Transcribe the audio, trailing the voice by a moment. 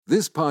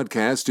This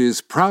podcast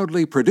is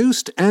proudly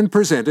produced and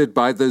presented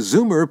by the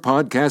Zoomer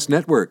Podcast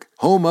Network,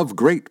 home of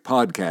great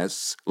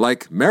podcasts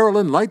like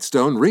Marilyn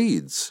Lightstone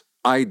Reads,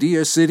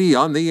 Idea City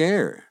on the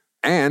Air,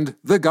 and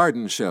The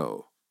Garden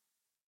Show.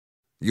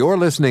 You're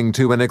listening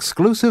to an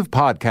exclusive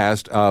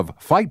podcast of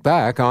Fight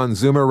Back on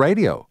Zoomer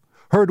Radio,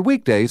 heard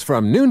weekdays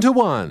from noon to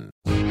 1.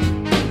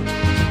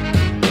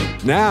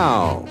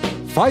 Now,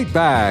 Fight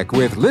Back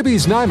with Libby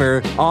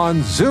Znaimer on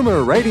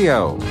Zoomer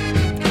Radio.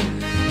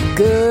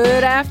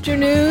 Good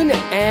afternoon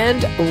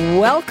and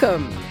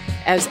welcome.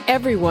 As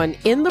everyone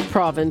in the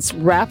province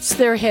wraps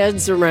their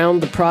heads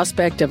around the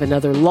prospect of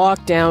another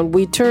lockdown,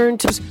 we turn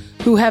to those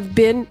who have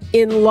been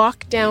in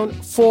lockdown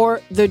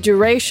for the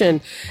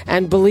duration.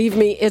 And believe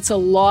me, it's a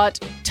lot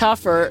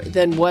tougher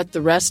than what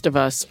the rest of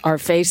us are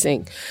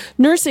facing.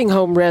 Nursing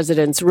home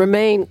residents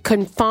remain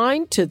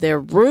confined to their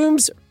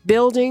rooms,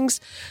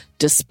 buildings,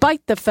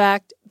 despite the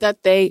fact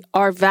that they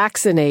are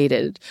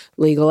vaccinated.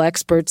 Legal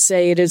experts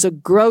say it is a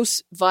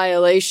gross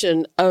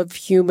violation of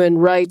human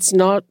rights,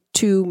 not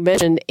to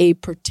mention a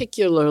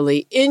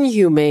particularly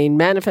inhumane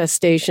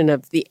manifestation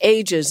of the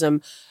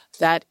ageism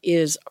that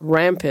is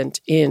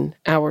rampant in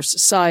our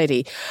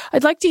society.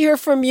 I'd like to hear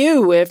from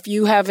you if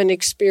you have an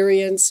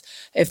experience,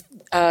 if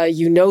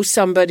you know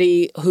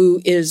somebody who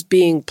is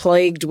being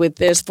plagued with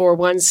this.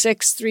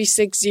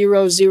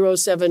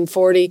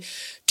 416-360-0740,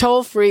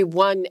 toll free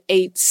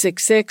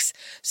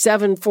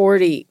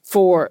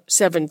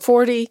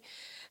 1-866-740-4740.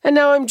 And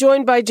now I'm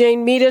joined by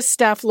Jane Meadus,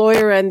 staff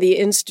lawyer and the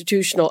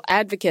institutional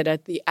advocate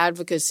at the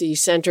Advocacy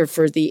Centre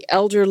for the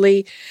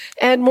Elderly,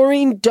 and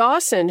Maureen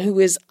Dawson, who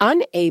is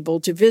unable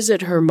to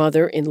visit her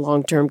mother in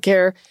long-term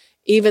care,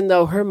 even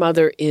though her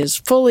mother is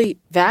fully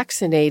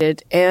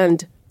vaccinated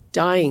and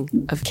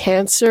dying of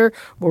cancer.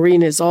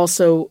 Maureen is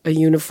also a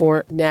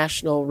UNIFOR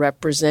national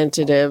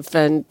representative.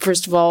 And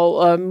first of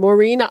all,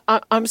 Maureen,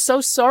 I'm so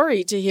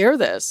sorry to hear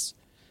this.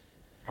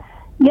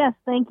 Yes,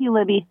 thank you,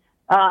 Libby.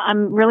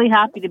 I'm really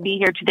happy to be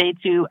here today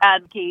to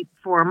advocate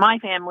for my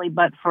family,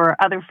 but for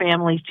other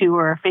families too who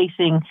are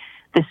facing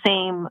the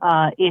same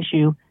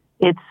issue.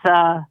 It's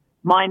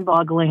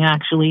mind-boggling,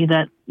 actually,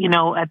 that,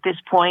 at this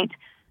point,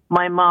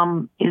 my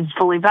mom is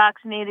fully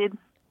vaccinated.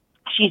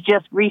 She's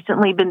just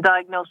recently been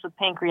diagnosed with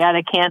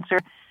pancreatic cancer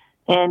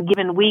and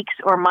given weeks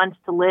or months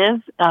to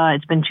live.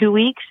 It's been 2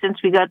 weeks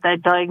since we got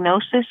that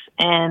diagnosis,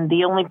 and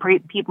the only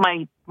people,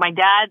 my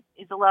dad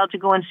is allowed to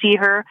go and see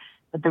her,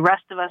 but the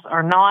rest of us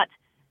are not.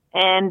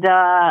 And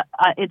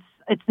it's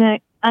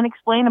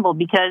unexplainable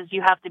because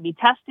you have to be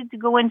tested to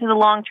go into the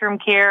long-term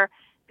care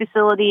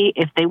facility.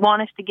 If they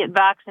want us to get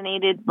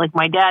vaccinated, like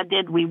my dad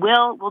did, we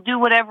will. We'll do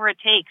whatever it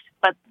takes.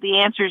 But the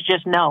answer is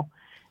just no.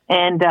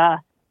 And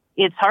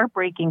it's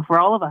heartbreaking for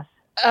all of us.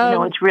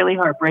 It's really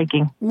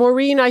heartbreaking.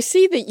 Maureen, I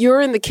see that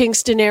you're in the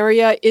Kingston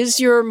area. Is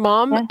your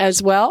mom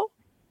as well?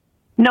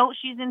 No,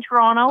 she's in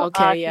Toronto.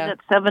 Okay, she's at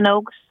Seven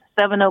Oaks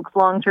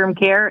Long-Term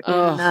Care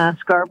in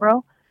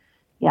Scarborough.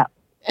 Yeah.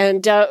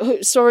 And,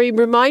 sorry,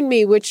 remind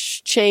me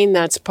which chain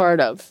that's part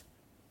of.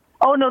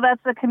 Oh, no,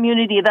 that's a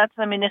community. That's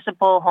a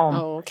municipal home.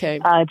 Oh, okay.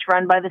 It's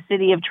run by the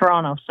city of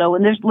Toronto. So,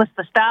 and the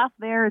staff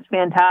there is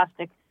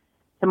fantastic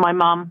to my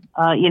mom.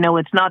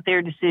 It's not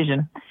their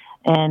decision.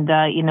 And,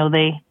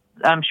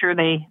 I'm sure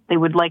they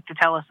would like to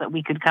tell us that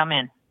we could come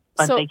in,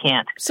 but they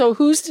can't. So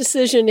whose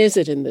decision is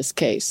it in this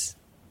case?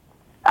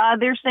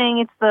 They're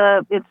saying it's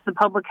the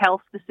public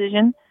health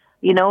decision,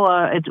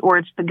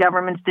 it's the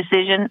government's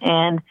decision.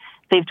 And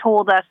they've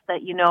told us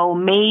that,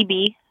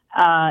 maybe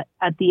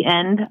at the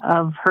end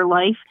of her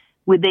life,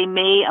 they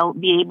may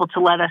be able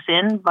to let us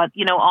in. But,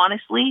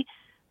 honestly,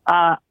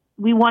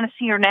 we want to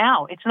see her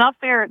now. It's not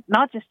fair,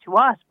 not just to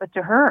us, but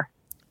to her.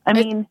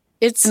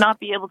 It's to not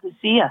be able to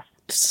see us.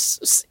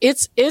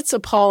 It's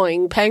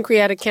appalling.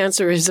 Pancreatic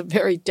cancer is a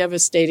very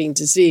devastating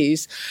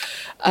disease,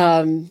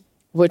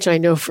 which I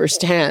know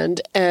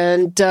firsthand.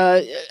 And,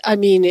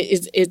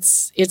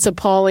 it's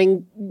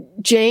appalling.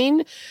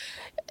 Jane,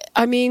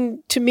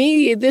 to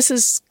me, this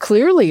is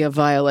clearly a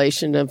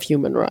violation of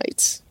human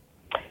rights.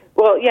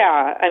 Well,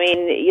 yeah.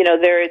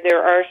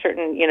 There are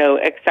certain,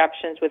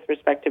 exceptions with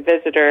respect to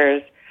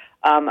visitors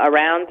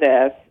around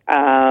this.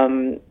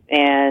 And,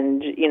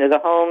 the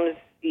homes,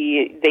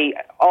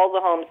 all the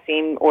homes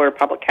seem, or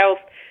public health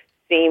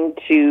seem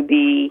to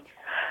be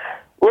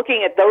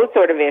looking at those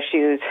sort of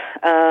issues.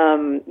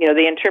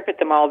 They interpret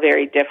them all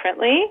very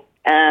differently.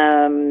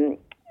 And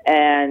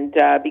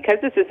because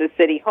this is a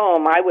city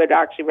home, I would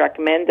actually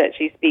recommend that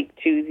she speak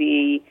to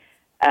the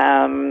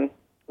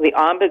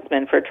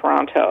Ombudsman for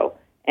Toronto,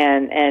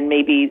 and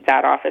maybe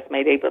that office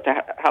might be able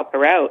to help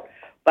her out.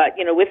 But,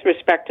 with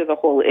respect to the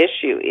whole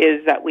issue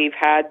is that we've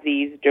had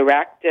these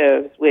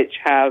directives which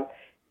have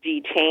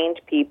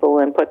detained people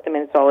and put them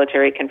in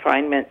solitary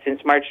confinement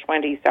since March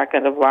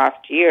 22nd of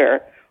last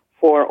year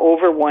for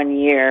over 1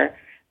 year,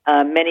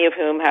 many of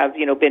whom have,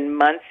 been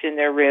months in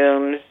their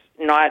rooms,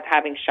 not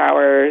having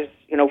showers,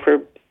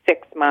 for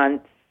 6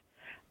 months.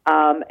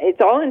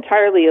 It's all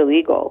entirely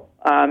illegal.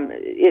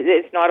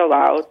 It's not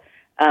allowed.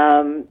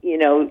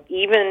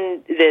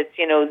 Even this,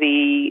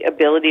 the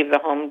ability of the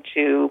home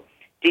to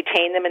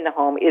detain them in the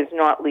home is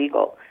not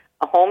legal.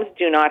 Homes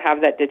do not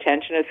have that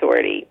detention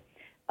authority.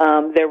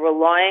 They're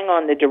relying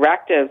on the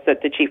directives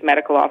that the Chief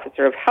Medical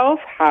Officer of Health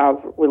have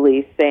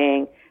released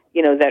saying,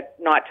 that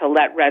not to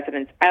let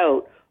residents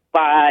out.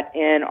 But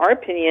in our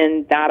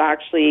opinion, that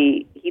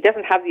actually, he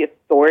doesn't have the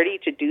authority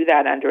to do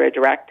that under a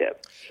directive.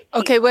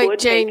 Okay, wait,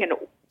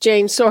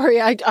 Jane, sorry,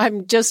 I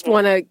just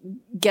want to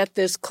get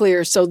this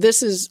clear. So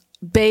this is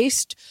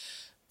based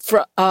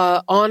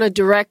on a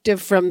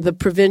directive from the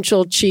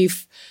Provincial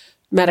Chief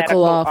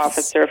Medical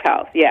Officer of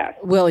Health, yes.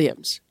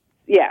 Williams.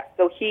 Yeah,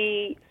 so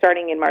he,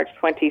 starting in March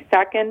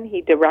 22nd,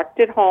 he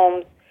directed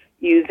homes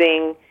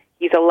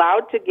he's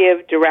allowed to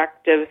give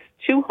directives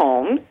to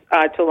homes,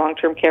 to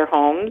long-term care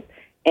homes,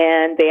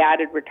 and they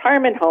added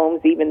retirement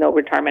homes, even though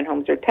retirement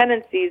homes are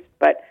tenancies,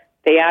 but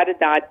they added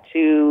that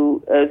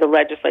to the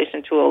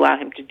legislation to allow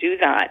him to do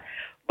that.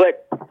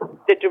 But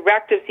the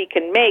directives he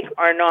can make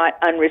are not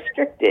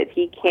unrestricted.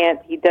 He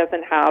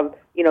doesn't have,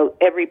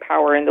 every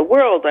power in the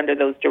world under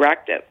those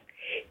directives.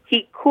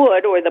 He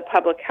could, or the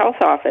Public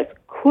Health Office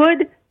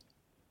could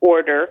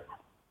order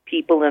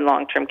people in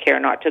long-term care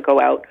not to go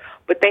out,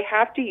 but they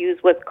have to use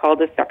what's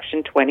called a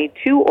Section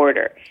 22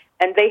 order,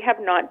 and they have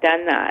not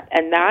done that.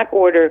 And that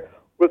order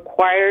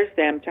requires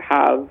them to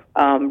have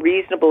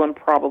reasonable and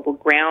probable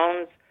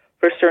grounds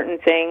for certain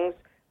things.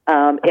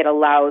 It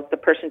allows the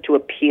person to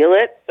appeal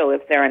it, so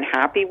if they're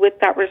unhappy with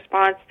that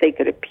response, they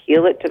could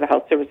appeal it to the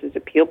Health Services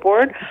Appeal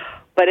Board.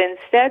 But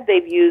instead,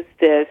 they've used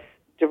this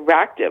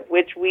directive,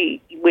 which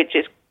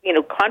is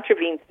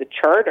contravenes the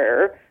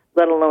Charter,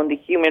 let alone the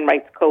Human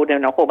Rights Code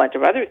and a whole bunch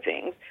of other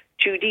things,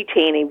 to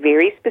detain a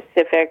very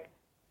specific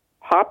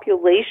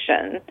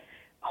population,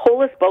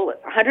 holus bolus,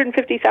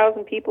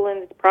 150,000 people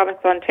in the province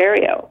of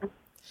Ontario,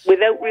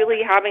 without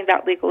really having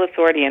that legal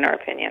authority, in our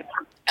opinion.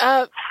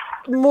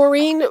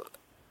 Maureen,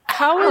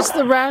 how is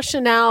the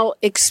rationale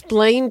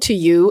explained to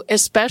you,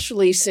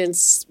 especially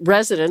since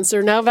residents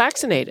are now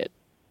vaccinated?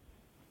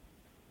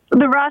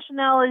 The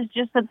rationale is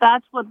just that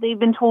that's what they've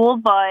been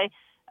told by,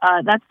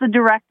 that's the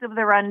directive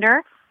they're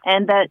under,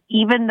 and that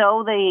even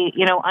though they,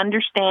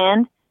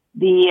 understand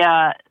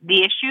the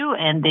issue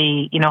and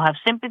they, have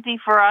sympathy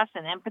for us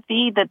and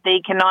empathy, that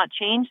they cannot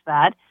change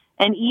that.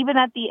 And even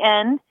at the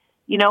end,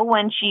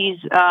 when she's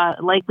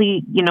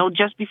likely,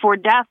 just before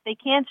death, they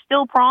can't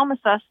still promise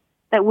us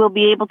that we'll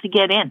be able to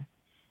get in.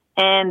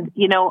 And,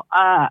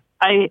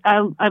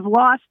 I've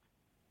lost,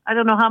 I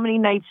don't know how many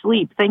nights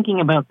sleep thinking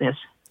about this.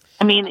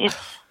 I mean, it's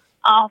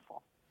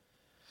awful.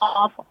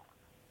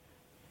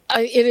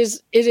 It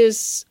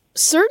is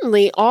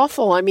certainly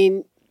awful. I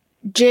mean,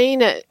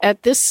 Jane,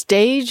 at this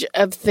stage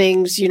of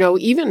things,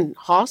 even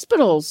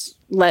hospitals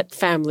let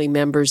family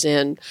members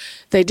in.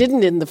 They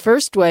didn't in the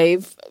first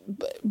wave,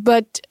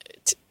 but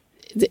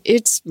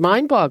it's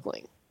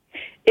mind-boggling.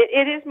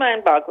 It is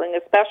mind-boggling,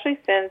 especially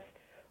since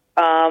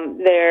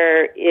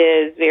there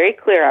is very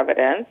clear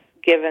evidence,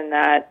 given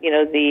that,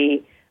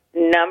 the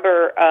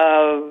number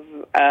of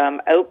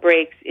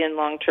outbreaks in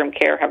long-term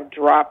care have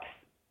dropped,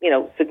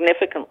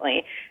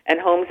 significantly, and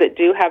homes that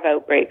do have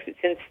outbreaks, it's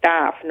in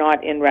staff,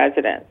 not in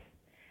residents.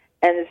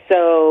 And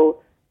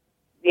so,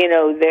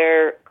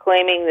 they're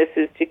claiming this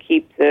is to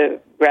keep the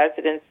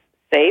residents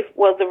safe.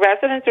 Well, the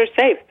residents are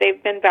safe.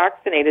 They've been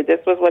vaccinated. This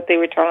was what they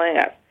were telling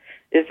us,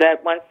 is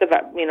that once the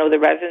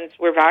residents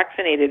were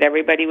vaccinated,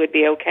 everybody would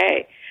be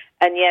okay.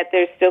 And yet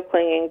they're still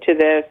clinging to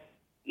this,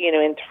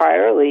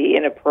 entirely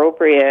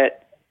inappropriate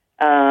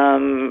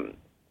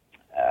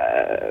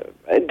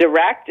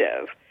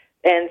directive,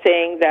 and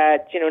saying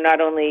that,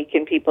 not only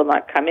can people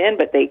not come in,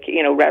 but they,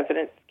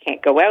 residents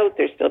can't go out.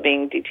 They're still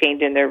being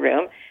detained in their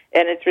room.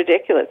 And it's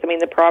ridiculous. I mean,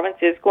 the province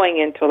is going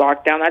into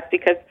lockdown. That's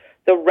because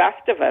the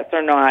rest of us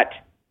are not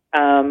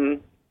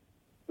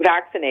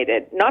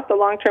vaccinated. Not the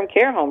long-term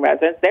care home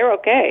residents. They're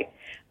okay.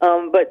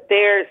 But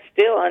they're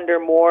still under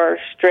more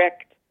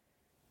strict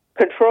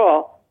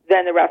control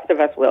than the rest of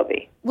us will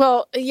be.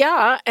 Well,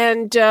 yeah.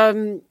 And,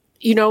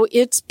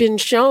 it's been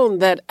shown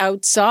that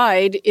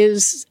outside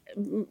is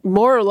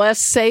more or less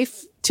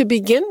safe to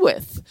begin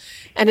with.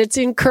 And it's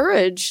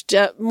encouraged.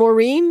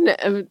 Maureen,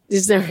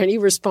 is there any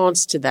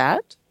response to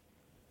that?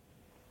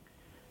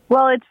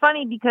 Well, it's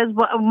funny because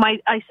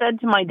I said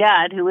to my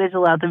dad, who is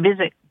allowed to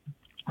visit,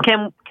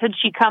 could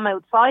she come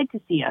outside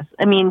to see us?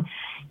 I mean,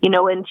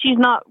 and she's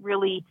not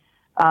really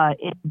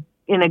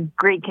in a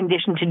great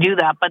condition to do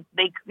that, but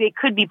they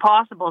could be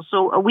possible.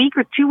 So a week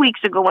or 2 weeks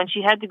ago, when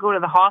she had to go to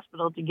the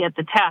hospital to get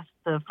the test,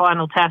 the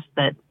final test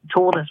that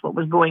told us what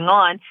was going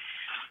on,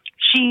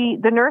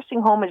 the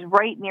nursing home is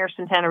right near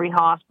Centenary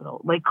Hospital,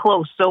 like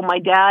close. So my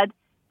dad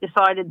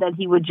decided that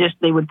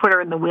they would put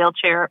her in the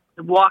wheelchair,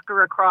 walk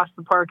her across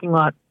the parking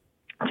lot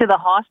to the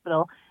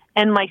hospital.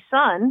 And my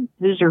son,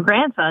 who's her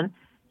grandson,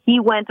 he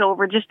went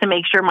over just to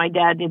make sure my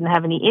dad didn't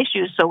have any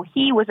issues. So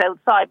he was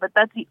outside, but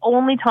that's the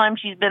only time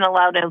she's been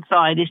allowed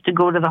outside, is to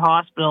go to the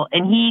hospital.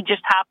 And he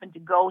just happened to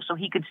go so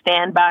he could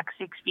stand back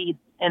 6 feet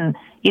and,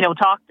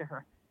 talk to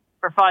her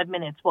for 5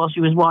 minutes while she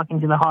was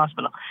walking to the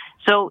hospital.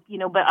 So,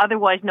 but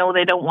otherwise, no,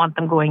 they don't want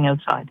them going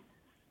outside.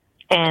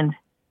 And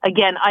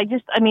again,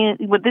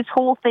 with this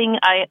whole thing,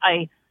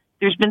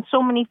 there's been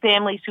so many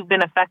families who've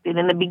been affected.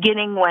 In the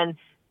beginning, when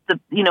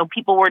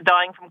people were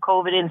dying from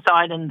COVID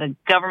inside, and the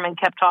government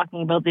kept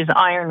talking about this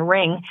iron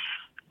ring,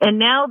 and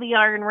now the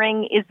iron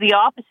ring is the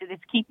opposite.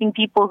 It's keeping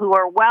people who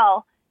are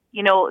well,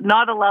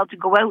 not allowed to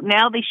go out.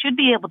 Now they should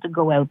be able to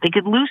go out. They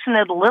could loosen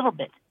it a little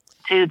bit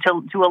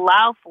to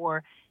allow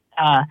for,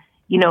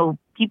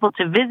 people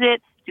to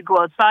visit, to go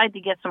outside, to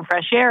get some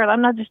fresh air. And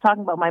I'm not just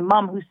talking about my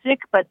mom who's sick,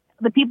 but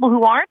the people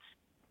who aren't,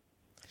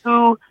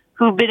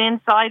 who've been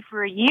inside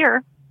for a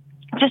year,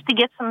 just to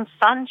get some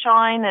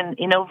sunshine and,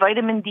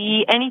 vitamin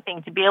D,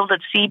 anything, to be able to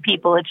see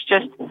people. It's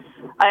just,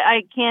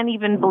 I can't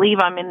even believe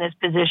I'm in this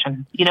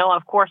position.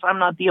 Of course, I'm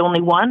not the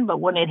only one, but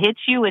when it hits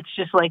you, it's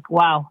just like,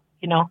 wow,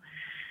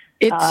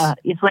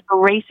 it's like a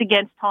race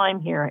against time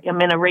here. I'm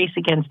in a race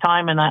against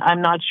time, and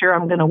I'm not sure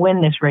I'm going to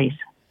win this race.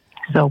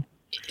 So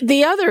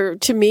the other,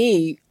 to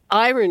me,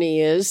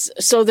 irony is,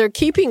 so they're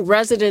keeping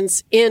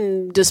residents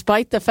in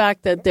despite the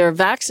fact that they're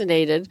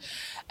vaccinated,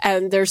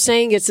 and they're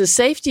saying it's a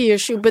safety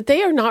issue, but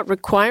they are not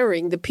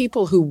requiring the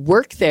people who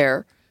work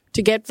there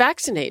to get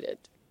vaccinated.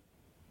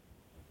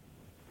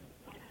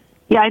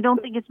 Yeah, I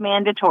don't think it's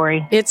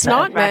mandatory. It's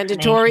not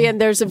mandatory, and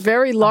there's a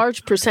very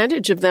large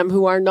percentage of them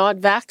who are not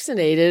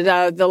vaccinated.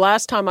 The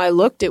last time I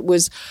looked, it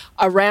was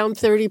around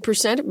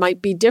 30%. It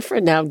might be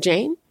different now,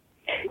 Jane.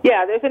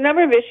 Yeah, there's a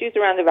number of issues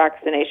around the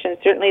vaccination.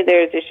 Certainly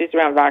there's issues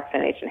around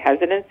vaccination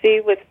hesitancy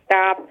with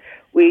staff.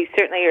 We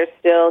certainly are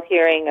still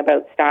hearing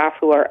about staff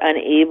who are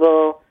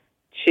unable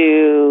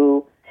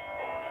to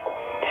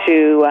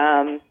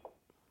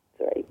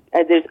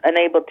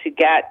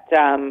get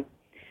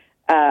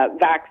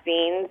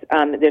vaccines.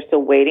 They're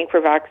still waiting for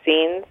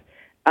vaccines.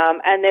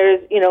 And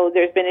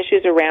there's been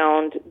issues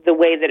around the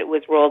way that it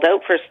was rolled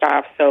out for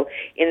staff. So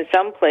in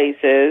some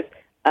places,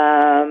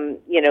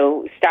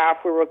 staff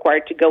were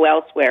required to go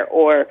elsewhere,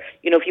 or,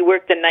 if you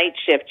worked the night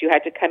shift, you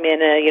had to come in,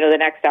 the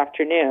next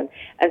afternoon.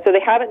 And so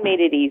they haven't made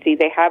it easy.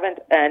 They haven't,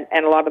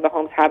 and a lot of the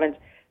homes haven't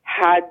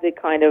had the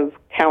kind of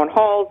town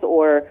halls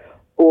or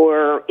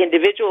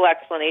individual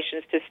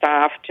explanations to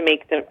staff to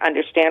make them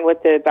understand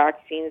what the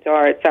vaccines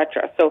are, et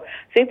cetera. So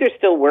I think there's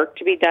still work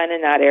to be done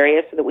in that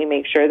area so that we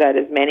make sure that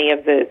as many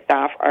of the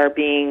staff are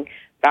being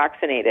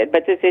vaccinated.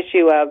 But this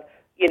issue of,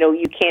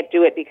 you can't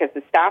do it because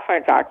the staff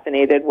aren't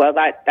vaccinated, well,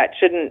 that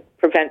shouldn't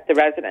prevent the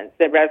residents.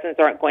 The residents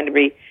aren't going to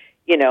be,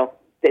 the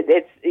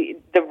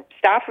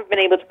staff have been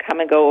able to come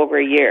and go over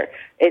a year.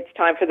 It's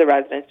time for the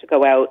residents to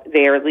go out.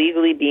 They are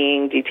legally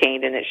being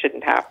detained, and it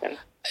shouldn't happen.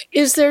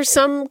 Is there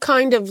some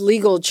kind of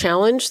legal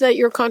challenge that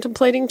you're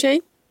contemplating,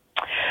 Jane?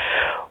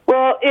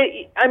 Well,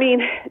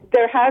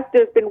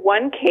 there's been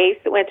one case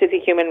that went to the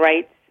Human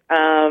Rights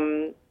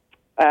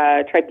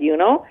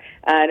Tribunal,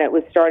 and it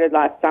was started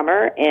last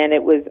summer, and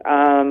it was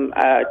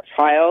a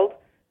child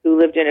who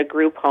lived in a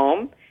group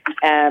home,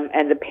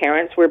 and the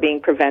parents were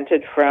being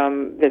prevented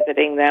from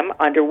visiting them.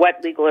 Under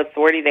what legal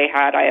authority they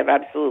had, I have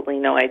absolutely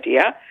no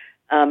idea.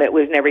 It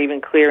was never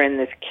even clear in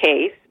this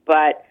case,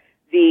 but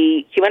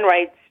the Human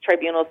Rights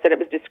Tribunal said it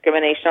was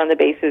discrimination on the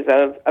basis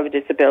of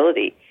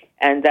disability,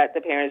 and that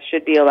the parents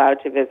should be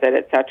allowed to visit,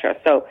 et cetera.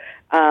 So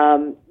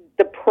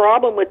the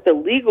problem with the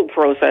legal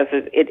process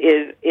is it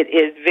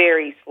is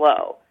very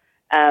slow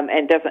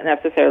and doesn't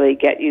necessarily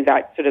get you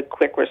that sort of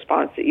quick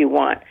response that you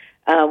want.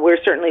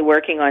 We're certainly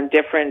working on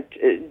different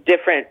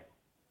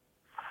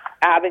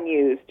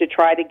avenues to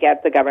try to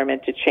get the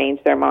government to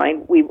change their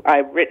mind.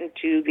 I've written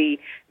to the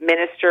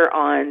minister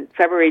on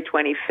February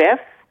 25th.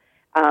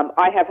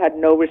 I have had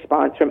no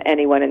response from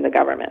anyone in the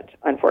government,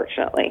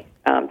 unfortunately.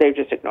 They're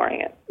just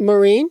ignoring it.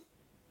 Maureen?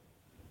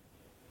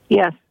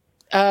 Yes.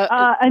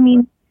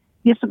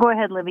 Yes, so go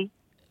ahead, Libby.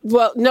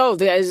 Well, no,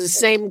 there's the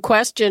same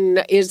question.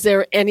 Is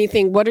there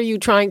anything, what are you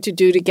trying to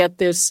do to get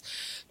this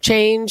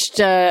changed?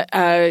 You're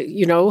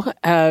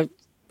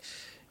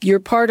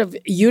part of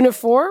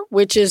UNIFOR,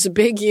 which is a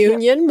big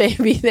union. Yeah.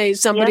 Maybe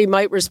somebody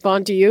might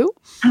respond to you.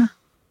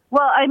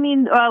 Well,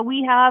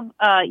 we have,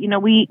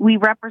 we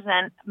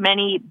represent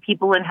many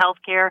people in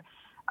healthcare,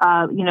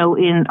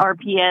 in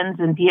RPNs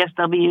and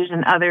PSWs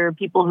and other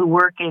people who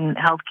work in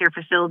healthcare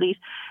facilities.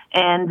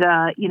 And,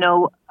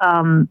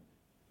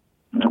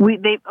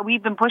 we've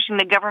been pushing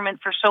the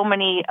government for so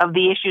many of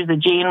the issues that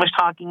Jane was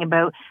talking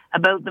about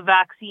the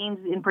vaccines,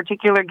 in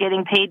particular,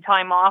 getting paid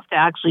time off to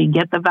actually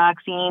get the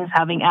vaccines,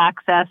 having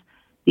access,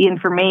 the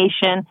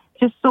information,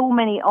 just so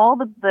many, all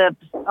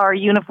our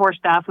UNIFOR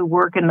staff who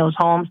work in those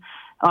homes,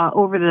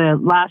 over the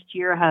last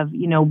year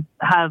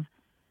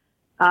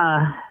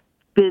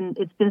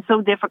it's been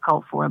so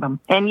difficult for them.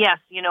 And yes,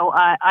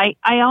 I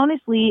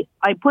honestly,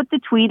 I put the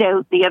tweet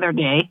out the other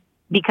day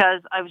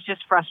because I was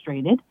just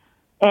frustrated.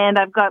 And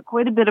I've got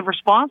quite a bit of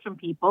response from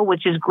people,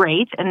 which is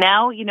great. And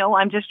now,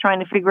 I'm just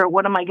trying to figure out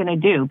what am I going to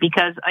do,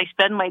 because I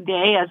spend my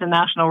day as a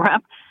national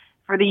rep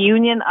for the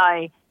union.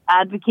 I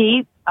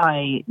advocate,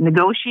 I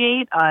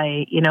negotiate,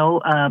 I,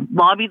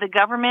 lobby the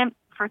government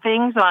for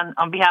things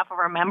on behalf of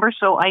our members.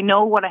 So I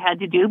know what I had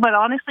to do. But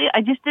honestly,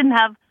 I just didn't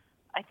have,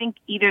 I think,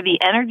 either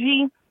the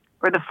energy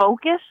or the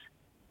focus.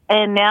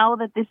 And now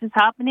that this is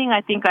happening,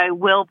 I think I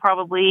will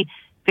probably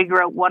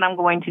figure out what I'm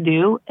going to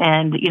do.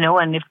 And,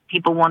 and if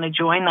people want to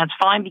join, that's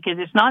fine, because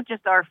it's not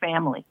just our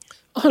family.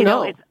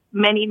 It's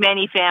many,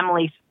 many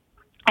families.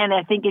 And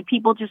I think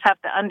people just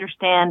have to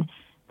understand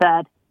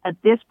that at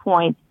this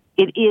point,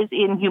 it is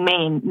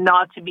inhumane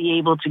not to be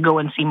able to go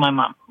and see my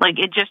mom. Like,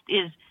 it just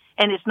is.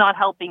 And it's not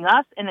helping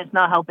us, and it's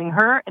not helping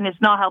her, and it's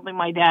not helping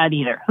my dad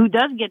either, who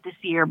does get to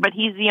see her, but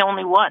he's the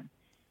only one.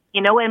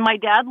 And my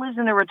dad lives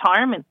in a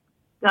retirement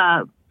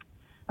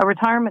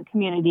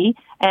community,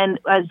 and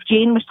as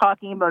Jane was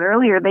talking about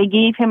earlier, they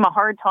gave him a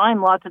hard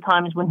time lots of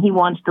times when he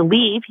wants to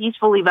leave. He's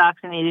fully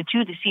vaccinated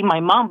too, to see my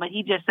mom, but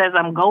he just says,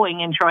 I'm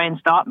going, and try and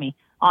stop me.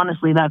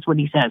 Honestly, that's what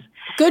he says.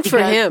 Good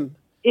for him.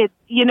 And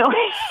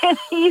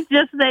he's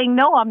just saying,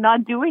 no, I'm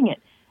not doing it.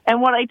 And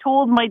what I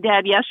told my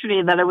dad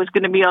yesterday, that I was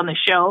going to be on the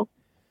show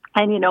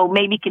and,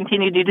 maybe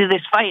continue to do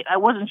this fight, I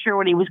wasn't sure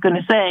what he was going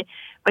to say,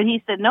 but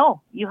he said,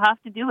 no, you have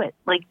to do it.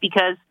 Like,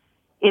 because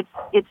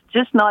it's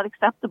just not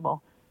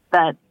acceptable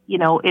that,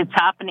 it's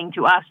happening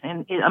to us.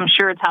 And I'm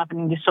sure it's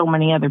happening to so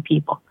many other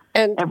people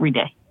every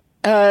day.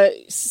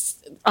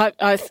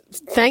 I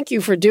thank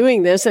you for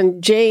doing this.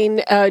 And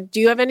Jane,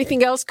 do you have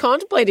anything else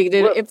contemplated?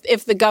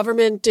 If the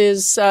government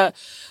is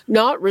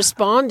not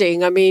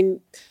responding, I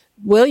mean,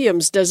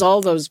 Williams does all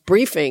those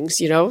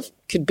briefings,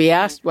 could be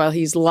asked while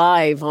he's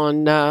live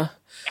on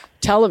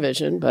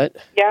television, but...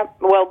 Yeah,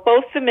 well,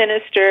 both the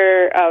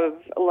Minister of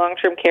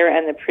Long-Term Care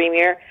and the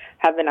Premier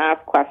have been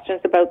asked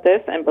questions about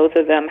this, and both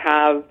of them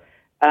have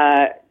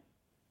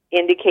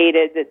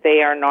indicated that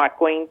they are not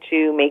going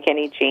to make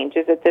any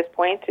changes at this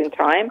point in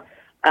time.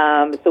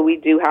 So we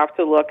do have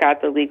to look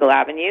at the legal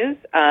avenues.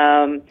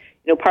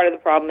 Part of the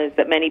problem is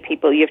that many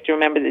people, you have to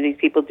remember that these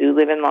people do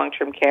live in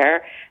long-term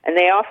care, and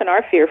they often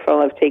are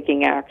fearful of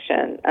taking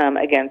action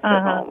against the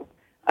home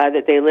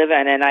that they live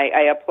in. And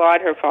I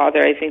applaud her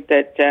father. I think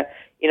that,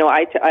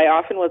 I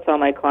often will tell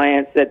my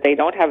clients that they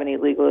don't have any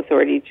legal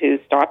authority to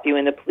stop you,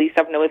 and the police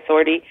have no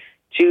authority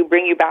to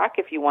bring you back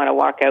if you want to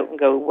walk out and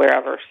go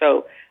wherever.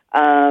 So,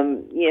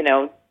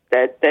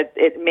 that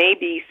it may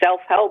be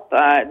self-help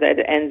that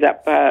ends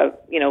up,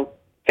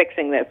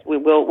 fixing this.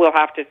 We'll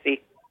have to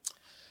see.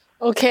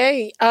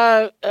 Okay.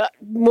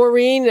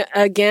 Maureen,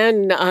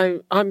 again,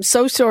 I'm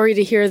so sorry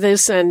to hear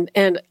this, and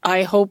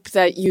I hope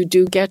that you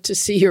do get to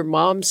see your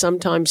mom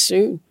sometime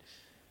soon.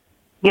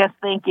 Yes,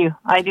 thank you.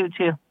 I do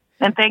too.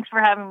 And thanks for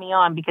having me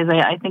on, because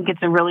I think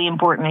it's a really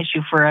important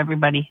issue for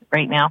everybody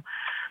right now.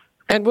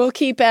 And we'll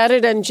keep at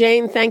it. And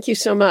Jane, thank you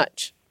so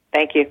much.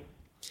 Thank you.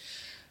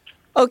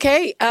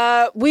 Okay,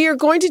 we are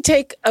going to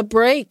take a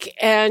break,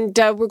 and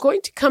we're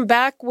going to come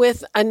back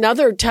with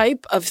another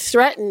type of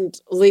threatened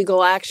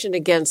legal action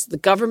against the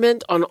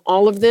government on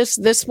all of this.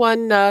 This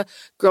one,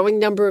 growing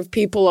number of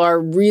people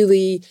are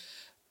really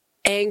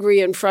angry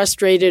and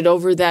frustrated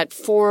over that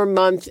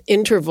 4-month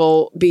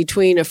interval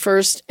between a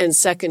first and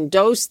second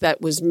dose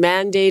that was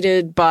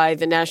mandated by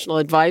the National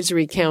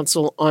Advisory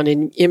Council on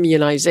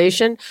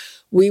Immunization.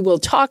 We will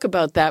talk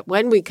about that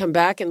when we come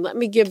back, and let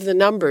me give the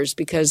numbers,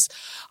 because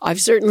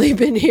I've certainly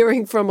been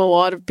hearing from a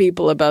lot of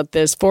people about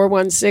this.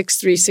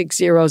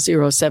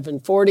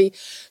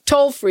 416-360-0740,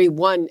 toll free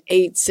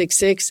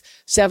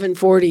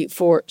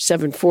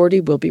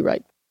 1-866-740-4740. We'll be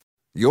right back.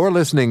 You're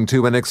listening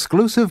to an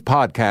exclusive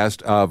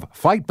podcast of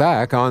Fight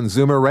Back on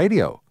Zoomer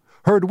Radio.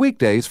 Heard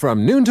weekdays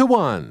from noon to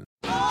 1.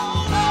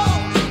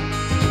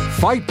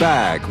 Fight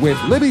Back with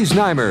Libby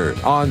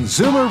Znaimer on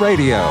Zoomer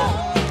Radio.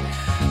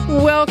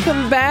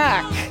 Welcome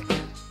back.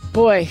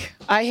 Boy,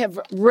 I have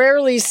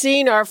rarely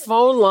seen our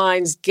phone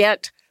lines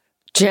get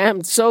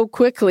jammed so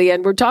quickly,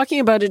 and we're talking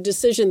about a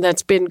decision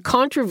that's been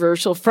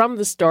controversial from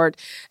the start,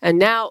 and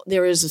now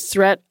there is a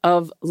threat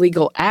of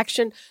legal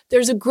action.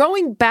 There's a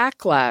growing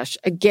backlash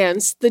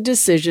against the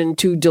decision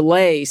to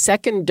delay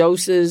second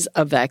doses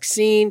of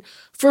vaccine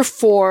for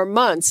 4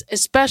 months,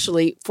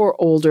 especially for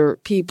older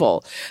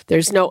people.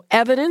 There's no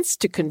evidence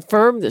to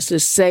confirm this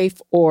is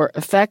safe or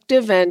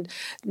effective, and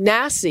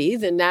NACI,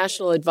 the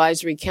National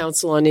Advisory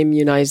Council on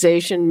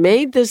Immunization,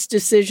 made this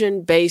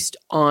decision based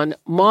on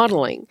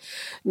modeling.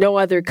 No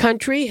other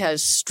country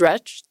has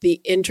stretched the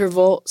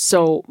interval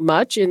so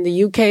much. In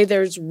the UK,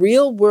 there's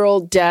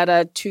real-world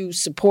data to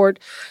support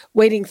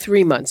waiting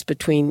 3 months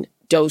between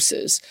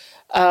doses.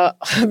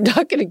 I'm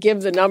not going to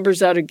give the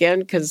numbers out again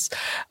because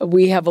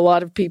we have a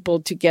lot of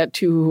people to get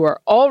to who are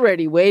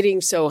already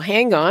waiting, so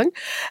hang on.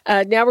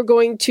 Now we're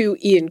going to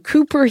Ian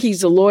Cooper.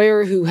 He's a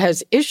lawyer who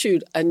has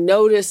issued a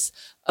notice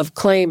of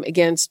claim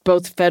against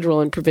both federal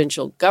and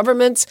provincial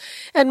governments.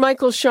 And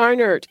Michael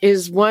Scheinert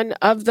is one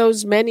of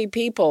those many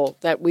people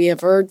that we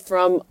have heard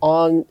from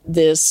on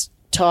this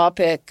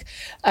topic.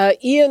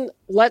 Ian,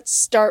 let's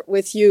start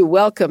with you.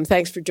 Welcome.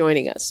 Thanks for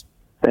joining us.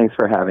 Thanks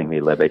for having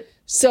me, Libby.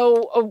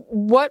 So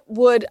what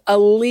would a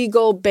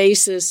legal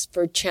basis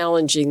for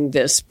challenging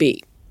this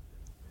be?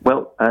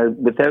 Well,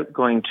 without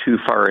going too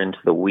far into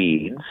the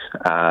weeds,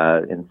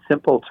 in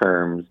simple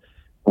terms,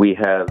 we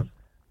have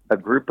a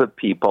group of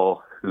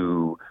people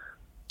who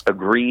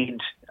agreed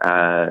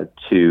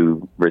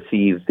to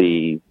receive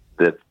the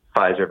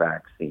Pfizer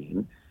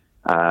vaccine,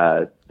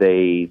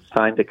 They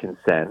signed a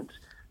consent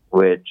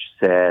which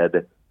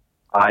said,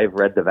 I've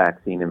read the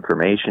vaccine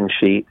information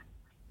sheet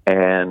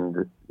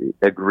and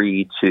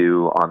agree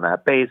to, on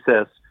that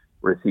basis,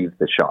 receive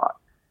the shot.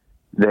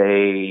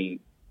 The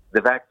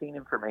vaccine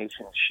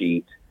information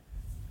sheet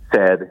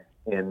said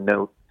in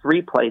note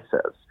 3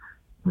 places,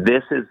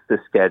 this is the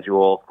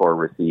schedule for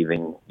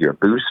receiving your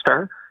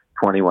booster,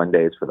 21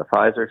 days for the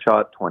Pfizer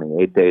shot,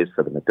 28 days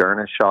for the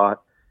Moderna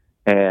shot,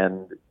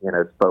 and,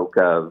 spoke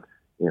of,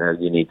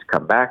 you need to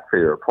come back for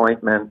your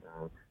appointment.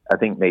 And I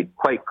think made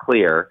quite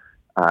clear,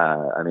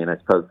 I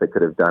suppose they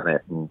could have done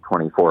it in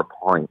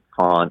 24-point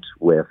font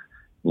with,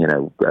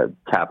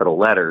 capital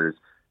letters,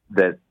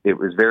 that it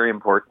was very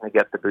important to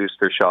get the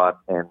booster shot,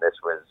 and this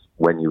was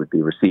when you would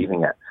be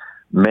receiving it.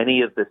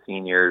 Many of the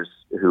seniors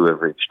who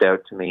have reached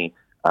out to me,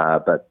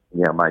 but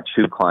my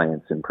 2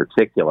 clients in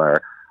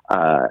particular,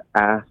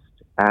 asked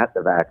at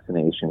the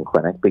vaccination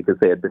clinic, because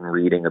they had been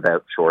reading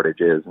about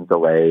shortages and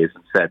delays,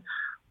 and said,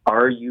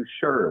 are you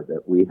sure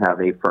that we have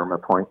a firm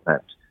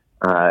appointment?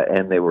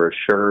 And they were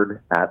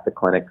assured at the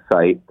clinic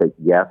site that,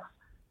 yes,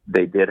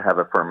 they did have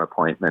a firm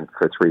appointment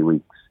for 3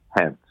 weeks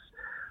hence.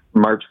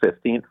 March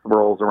 15th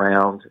rolls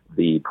around,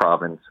 the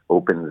province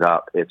opens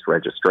up its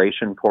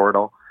registration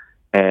portal,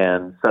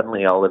 and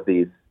suddenly all of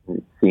these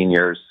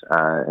seniors,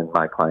 and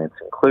my clients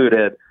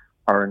included,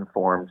 are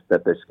informed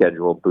that their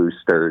scheduled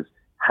boosters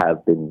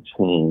have been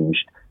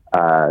changed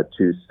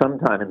to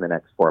sometime in the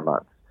next 4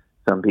 months.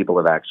 Some people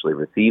have actually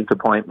received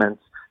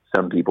appointments.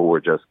 Some people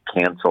were just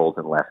canceled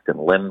and left in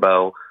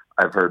limbo.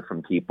 I've heard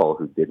from people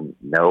who didn't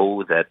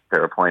know that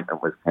their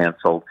appointment was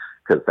canceled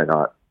because they're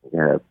not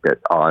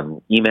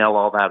on email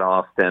all that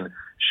often,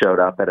 showed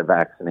up at a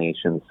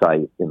vaccination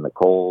site in the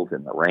cold,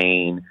 in the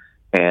rain,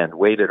 and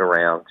waited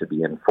around to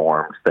be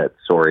informed that,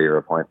 sorry, your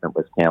appointment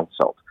was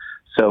canceled.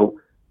 So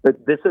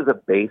this is a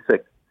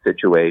basic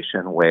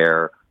situation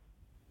where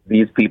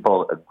these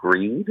people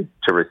agreed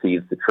to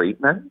receive the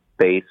treatment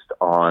based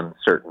on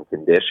certain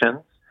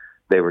conditions.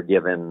 They were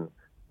given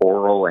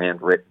oral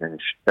and written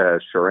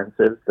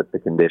assurances that the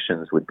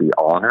conditions would be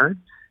honored,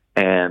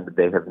 and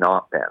they have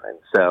not been. And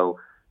so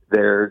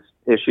there's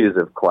issues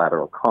of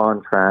collateral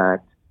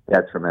contract,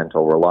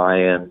 detrimental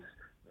reliance,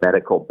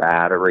 medical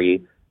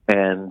battery,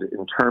 and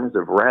in terms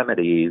of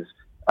remedies,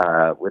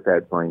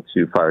 without going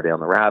too far down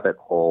the rabbit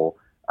hole,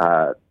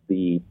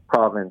 the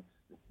province,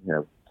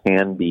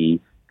 can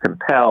be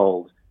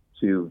compelled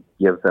to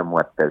give them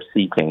what they're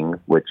seeking,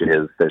 which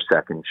is their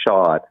second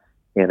shot,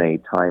 in a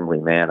timely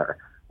manner.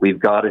 We've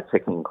got a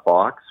ticking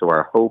clock, so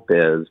our hope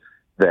is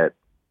that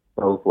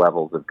both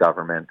levels of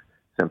government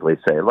simply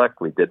say, look,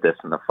 we did this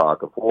in the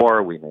fog of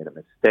war, we made a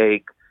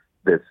mistake,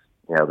 this,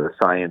 the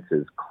science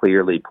is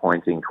clearly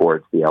pointing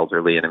towards the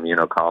elderly and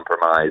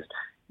immunocompromised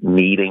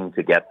needing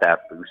to get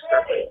that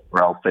booster,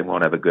 or else they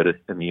won't have a good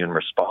immune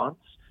response,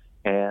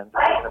 and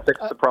fix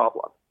the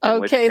problem, in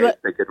which case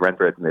they could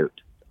render it moot.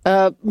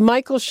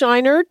 Michael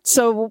Shiner,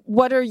 so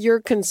what are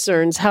your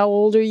concerns? How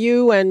old are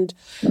you, and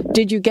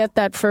did you get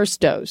that first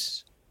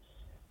dose?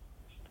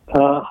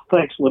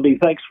 Thanks, Libby.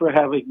 Thanks for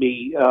having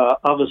me.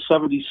 I'm a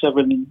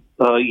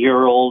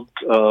 77-year-old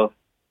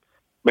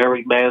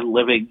married man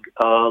living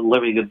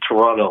in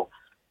Toronto.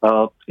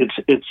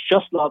 It's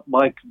just not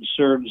my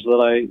concerns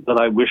that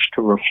I wish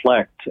to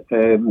reflect,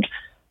 and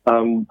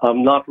I'm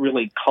not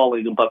really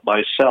calling about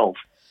myself.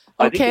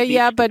 Okay,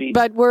 yeah, but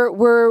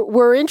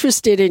we're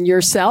interested in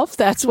yourself.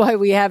 That's why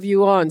we have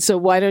you on. So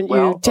why don't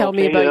you tell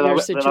me about your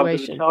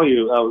situation? Then I'm going to tell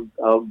you.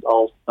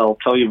 I'll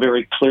tell you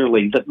very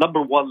clearly that,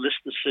 number one, this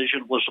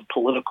decision was a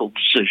political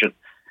decision.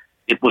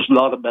 It was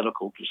not a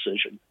medical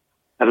decision,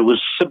 and it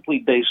was simply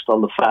based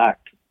on the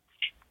fact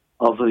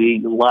of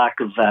the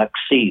lack of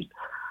vaccine.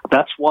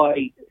 That's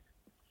why,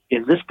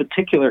 in this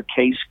particular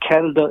case,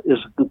 Canada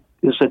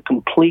is a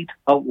complete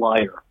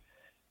outlier.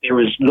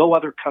 There is no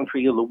other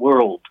country in the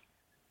world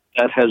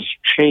that has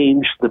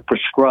changed the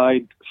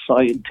prescribed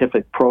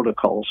scientific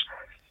protocols.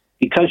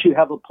 Because you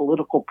have a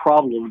political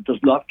problem, it does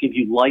not give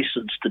you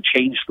license to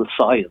change the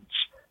science.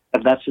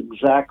 And that's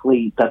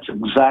exactly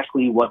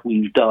what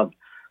we've done.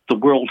 The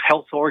World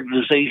Health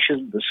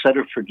Organization, the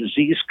Centre for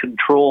Disease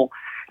Control,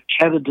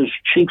 Canada's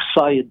chief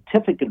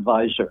scientific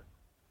advisor,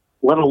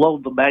 let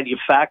alone the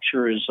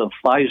manufacturers of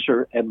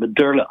Pfizer and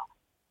Moderna,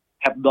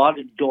 have not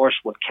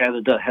endorsed what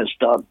Canada has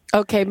done.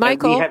 Okay,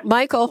 Michael. Can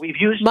I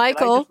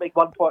just make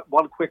one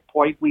quick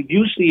point? We've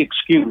used the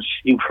excuse.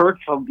 You've heard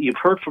from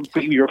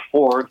Premier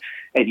Ford,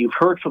 and you've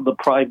heard from the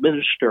Prime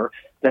Minister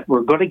that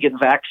we're going to get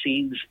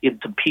vaccines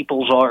into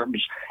people's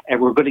arms,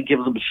 and we're going to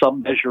give them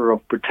some measure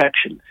of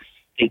protection.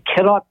 They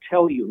cannot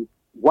tell you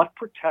what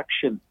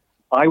protection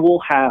I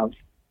will have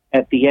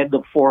at the end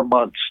of 4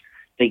 months.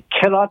 They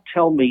cannot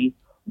tell me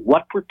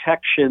what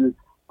protection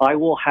I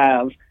will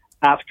have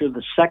after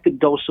the second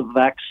dose of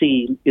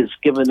vaccine is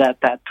given at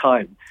that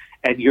time.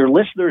 And your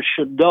listeners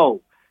should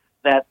know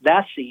that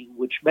NACI,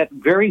 which met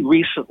very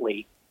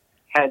recently,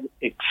 had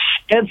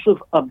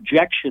extensive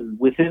objection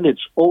within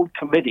its own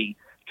committee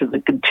to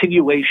the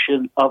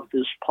continuation of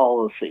this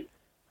policy.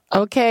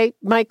 Okay,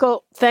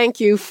 Michael, thank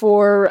you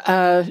for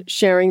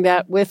sharing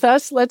that with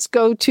us. Let's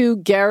go to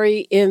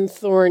Gary in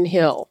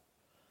Thornhill.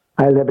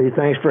 Hi, Libby.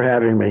 Thanks for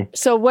having me.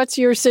 So what's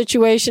your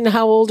situation?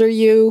 How old are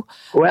you?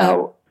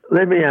 Well,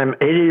 Libby, I'm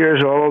 80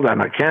 years old. I'm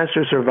a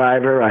cancer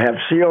survivor. I have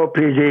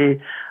COPD.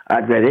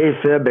 I've got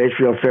AFib,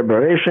 atrial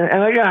fibrillation,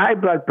 and I got high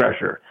blood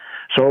pressure.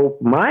 So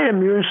my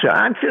immune system,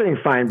 I'm feeling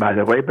fine, by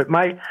the way, but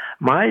my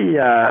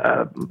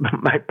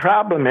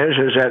problem is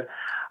that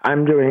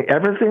I'm doing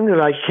everything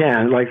that I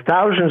can, like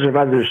thousands of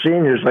other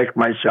seniors like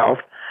myself,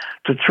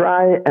 to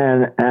try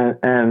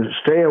and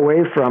stay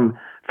away from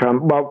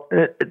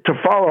to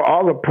follow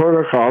all the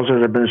protocols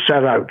that have been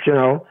set out. You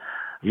know,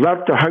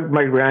 love to hug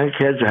my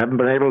grandkids. I haven't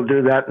been able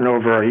to do that in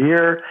over a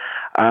year.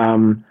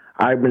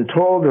 I've been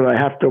told that I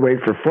have to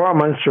wait for 4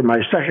 months for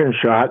my second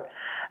shot.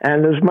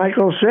 And as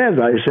Michael said,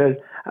 my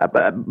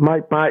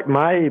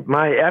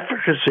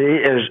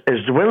efficacy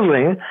is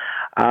dwindling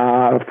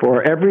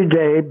for every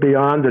day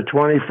beyond the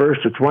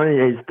 21st or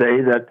 28th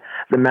day that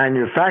the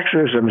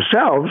manufacturers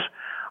themselves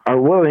are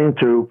willing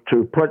to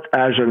put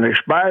as an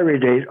expiry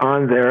date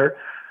on their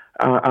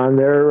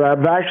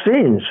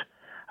vaccines.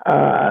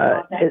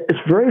 It's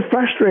very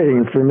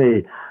frustrating for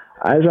me.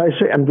 As I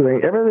say, I'm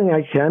doing everything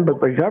I can, but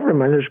the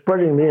government is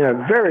putting me in a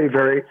very,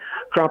 very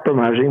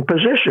compromising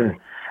position.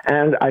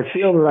 And I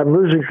feel that I'm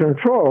losing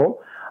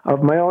control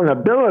of my own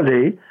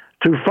ability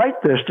to fight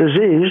this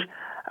disease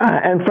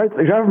and fight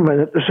the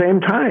government at the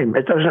same time.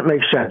 It doesn't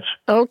make sense.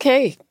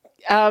 Okay.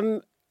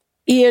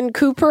 Ian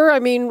Cooper, I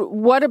mean,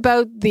 what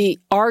about the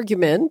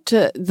argument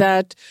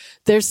that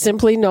there's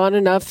simply not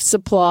enough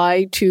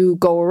supply to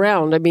go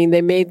around? I mean,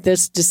 they made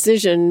this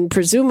decision,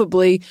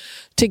 presumably,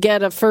 to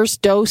get a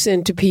first dose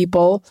into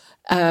people,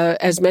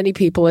 as many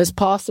people as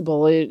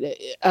possible.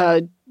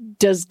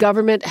 Does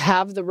government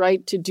have the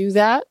right to do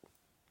that?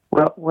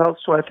 Well,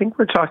 so I think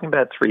we're talking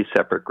about three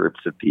separate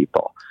groups of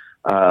people.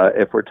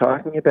 If we're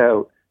talking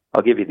about,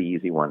 I'll give you the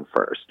easy one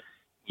first.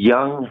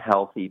 Young,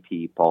 healthy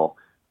people,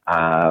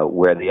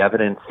 where the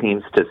evidence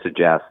seems to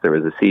suggest there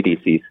was a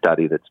CDC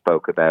study that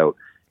spoke about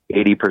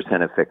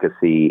 80%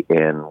 efficacy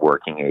in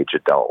working age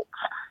adults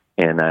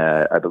in,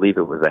 I believe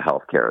it was a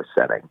healthcare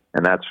setting,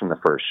 and that's from the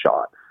first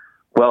shot.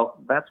 Well,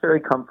 that's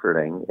very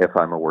comforting if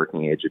I'm a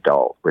working age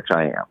adult, which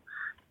I am.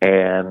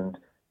 And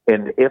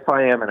if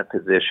I am in a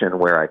position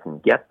where I can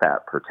get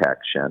that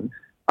protection,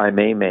 I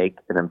may make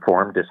an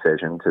informed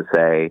decision to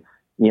say,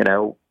 you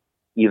know,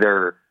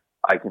 either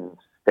I can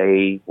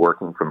stay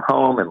working from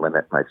home and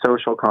limit my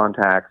social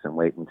contacts and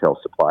wait until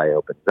supply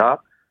opens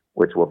up,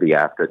 which will be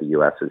after the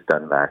U.S. is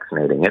done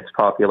vaccinating its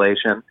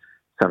population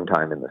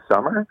sometime in the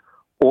summer,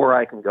 or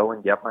I can go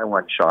and get my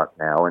one shot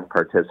now and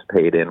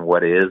participate in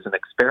what is an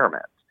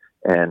experiment.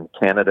 And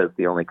Canada is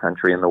the only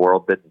country in the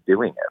world that's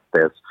doing it,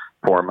 this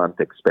 4-month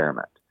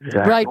experiment.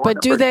 Exactly. Right,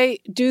 but do they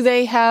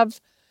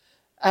have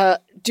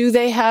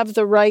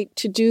the right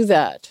to do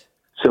that?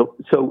 So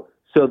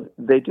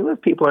they do if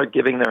people are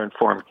giving their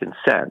informed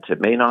consent. It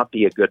may not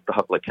be a good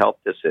public health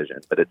decision,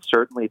 but it's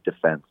certainly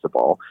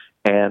defensible,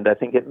 and I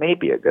think it may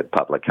be a good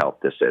public health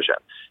decision.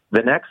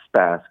 The next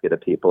basket of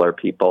people are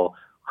people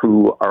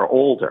who are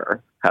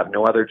older, have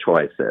no other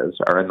choices,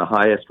 are in the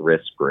highest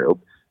risk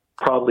group,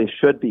 probably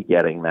should be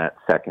getting that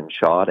second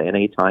shot in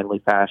a timely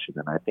fashion,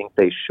 and I think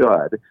they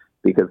should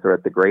because they're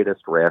at the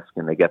greatest risk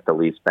and they get the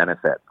least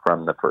benefit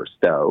from the first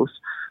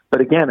dose.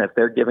 But again, if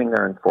they're giving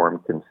their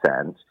informed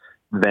consent,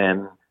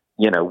 then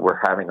you know, we're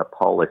having a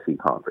policy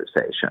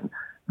conversation.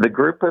 The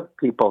group of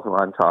people who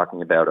I'm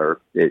talking about are,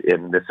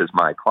 and this is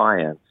my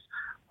clients,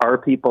 are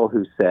people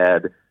who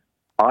said,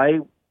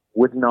 I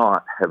would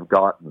not have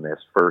gotten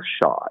this first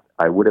shot.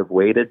 I would have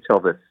waited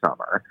till this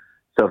summer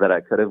so that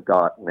I could have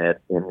gotten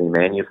it in the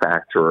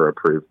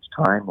manufacturer-approved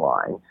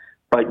timeline.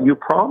 But you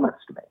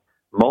promised me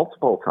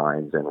multiple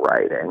times in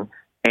writing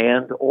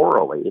and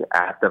orally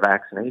at the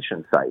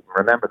vaccination site.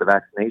 Remember, the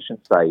vaccination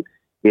site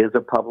is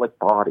a public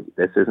body.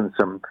 This isn't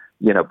some,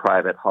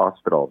 private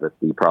hospital that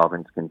the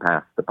province can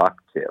pass the buck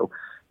to.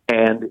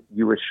 And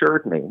you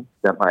assured me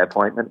that my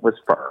appointment was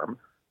firm.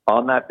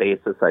 On that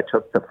basis, I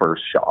took the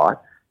first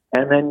shot,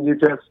 and then you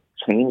just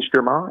changed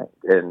your mind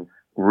and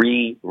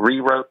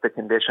rewrote the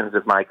conditions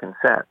of my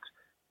consent.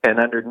 And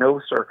under no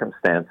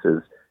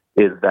circumstances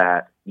is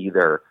that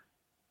either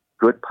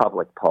good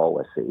public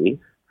policy,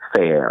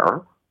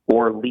 fair,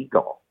 or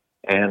legal.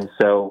 And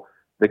so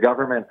the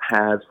government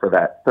has, for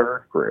that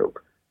third group,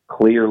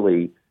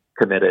 clearly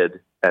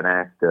committed an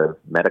act of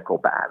medical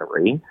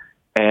battery,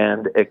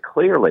 and it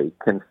clearly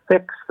can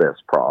fix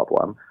this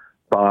problem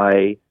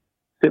by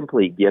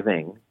simply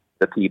giving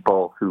the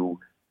people who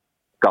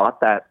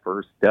got that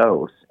first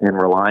dose in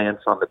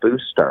reliance on the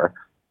booster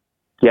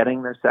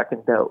getting their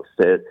second dose.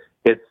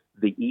 It's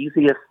the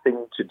easiest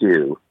thing to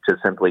do to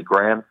simply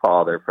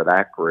grandfather for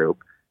that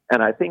group,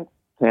 and I think,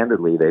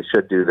 candidly, they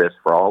should do this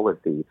for all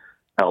of the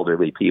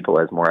elderly people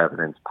as more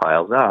evidence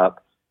piles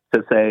up,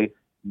 to say,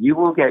 you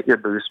will get your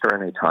booster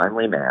in a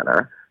timely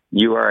manner.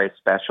 You are a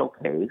special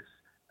case.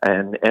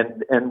 And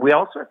we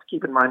also have to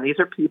keep in mind, these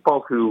are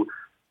people who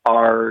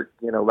are,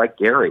 like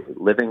Gary,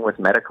 living with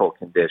medical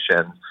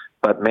conditions,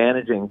 but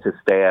managing to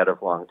stay out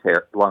of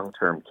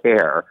long-term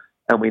care.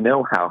 And we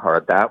know how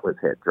hard that was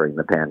hit during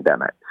the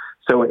pandemic.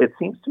 So it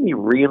seems to me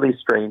really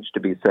strange to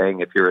be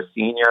saying if you're a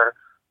senior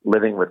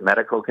living with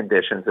medical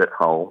conditions at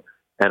home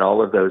and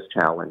all of those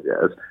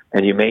challenges,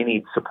 and you may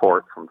need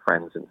support from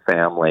friends and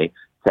family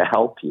to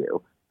help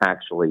you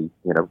actually,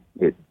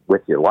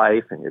 with your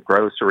life and your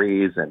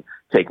groceries and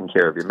taking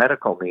care of your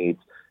medical needs,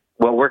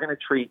 well, we're going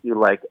to treat you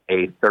like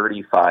a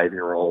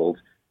 35-year-old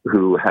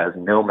who has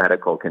no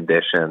medical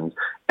conditions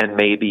and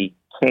maybe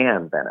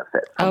can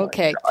benefit from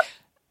Okay.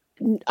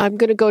 I'm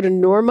going to go to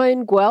Norma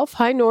in Guelph.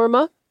 Hi,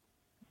 Norma.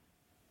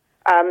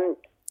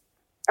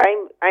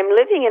 I'm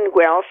living in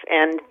Guelph,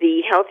 and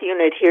the health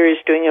unit here is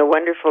doing a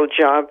wonderful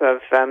job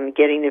of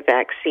getting the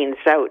vaccines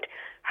out.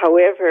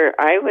 However,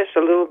 I was a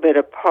little bit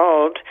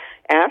appalled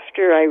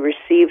after I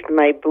received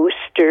my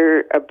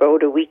booster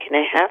about a week and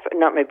a half,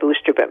 not my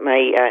booster, but my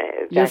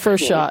Your vaccine.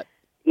 first shot.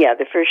 Yeah,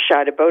 the first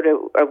shot about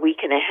a week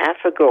and a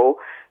half ago,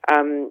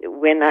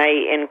 when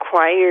I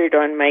inquired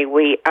on my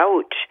way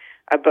out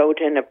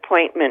about an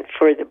appointment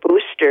for the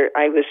booster,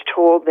 I was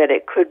told that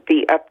it could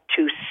be up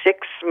to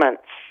 6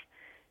 months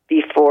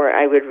before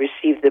I would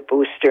receive the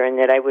booster, and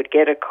that I would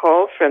get a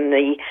call from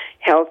the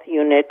health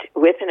unit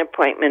with an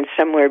appointment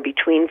somewhere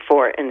between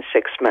 4 and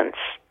 6 months.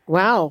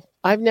 Wow,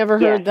 I've never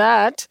heard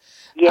that.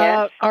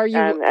 Yes, are you?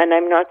 And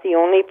I'm not the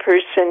only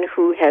person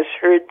who has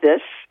heard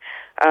this.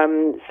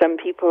 Some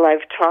people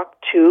I've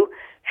talked to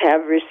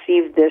have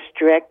received this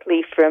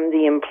directly from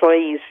the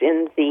employees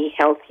in the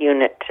health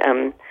unit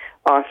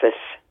office.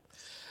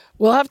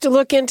 We'll have to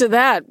look into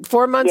that.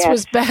 4 months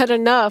was bad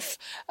enough.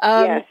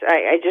 Yes,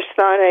 I just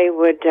thought I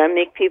would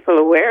make people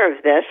aware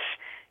of this,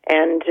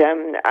 and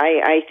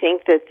I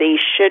think that they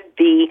should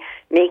be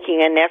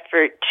making an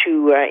effort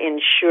to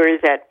ensure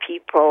that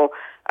people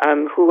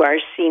who are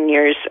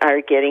seniors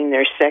are getting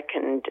their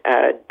second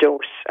dose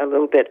a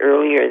little bit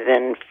earlier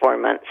than 4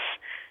 months.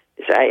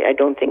 I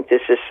don't think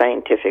this is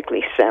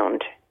scientifically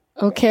sound.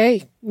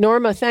 Okay.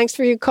 Norma, thanks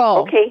for your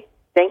call. Okay,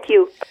 thank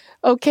you.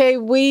 Okay,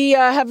 we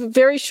have a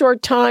very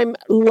short time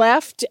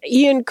left.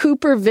 Ian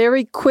Cooper,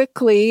 very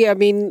quickly, I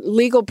mean,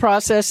 legal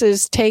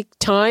processes take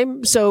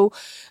time. So,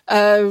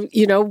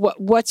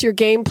 what's your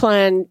game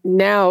plan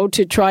now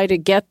to try to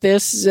get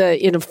this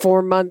in a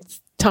 4 month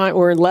time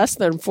or in less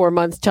than 4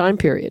 month time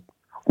period?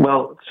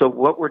 Well, so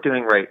what we're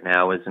doing right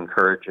now is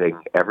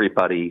encouraging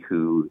everybody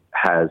who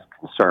has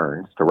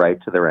concerns to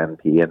write to their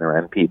MP and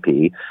their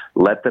MPP,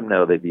 let them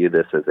know they view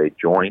this as a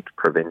joint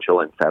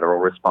provincial and federal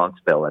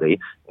responsibility.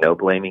 No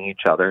blaming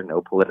each other,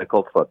 no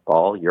political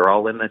football. You're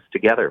all in this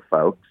together,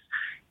 folks.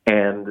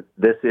 And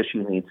this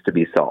issue needs to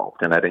be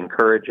solved. And I'd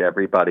encourage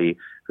everybody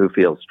who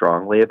feels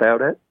strongly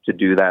about it to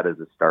do that as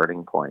a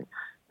starting point.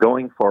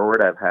 Going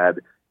forward, I've had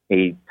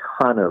a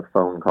ton of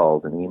phone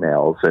calls and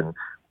emails, and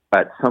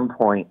at some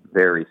point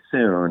very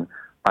soon,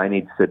 I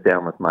need to sit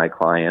down with my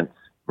clients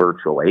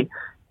virtually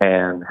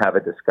and have a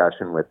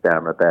discussion with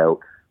them about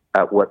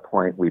at what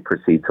point we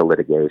proceed to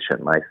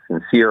litigation. My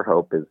sincere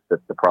hope is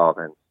that the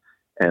province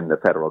and the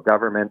federal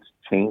government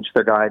change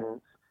their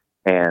guidance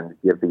and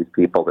give these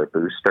people their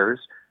boosters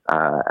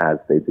as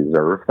they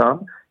deserve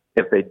them.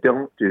 If they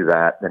don't do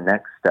that, the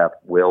next step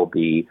will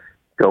be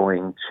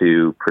going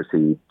to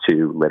proceed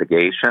to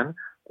litigation,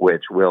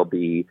 which will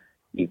be,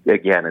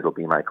 again, it'll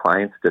be my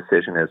client's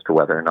decision as to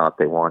whether or not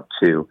they want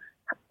to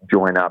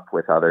join up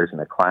with others in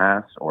a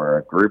class or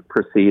a group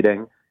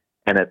proceeding.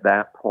 And at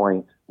that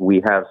point,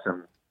 we have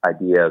some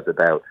ideas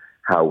about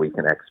how we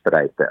can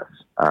expedite this.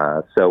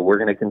 So we're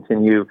going to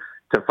continue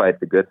to fight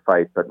the good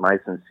fight, but my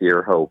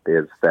sincere hope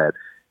is that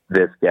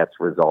this gets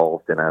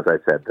resolved, and as I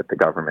said, that the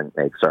government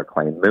makes our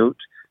claim moot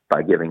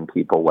by giving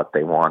people what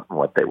they want and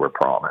what they were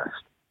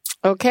promised.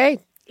 Okay.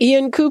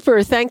 Ian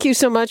Cooper, thank you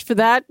so much for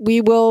that. We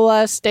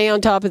will stay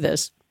on top of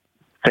this.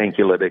 Thank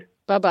you, Libby.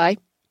 Bye-bye.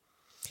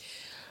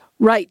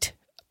 Right.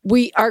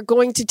 We are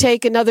going to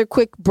take another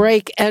quick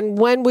break. And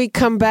when we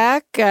come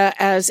back,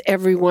 as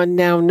everyone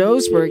now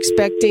knows, we're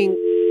expecting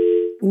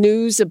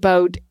news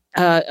about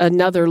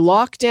another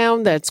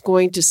lockdown that's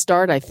going to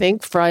start, I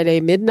think, Friday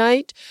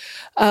midnight.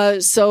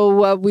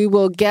 So we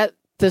will get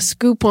the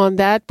scoop on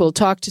that. We'll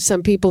talk to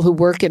some people who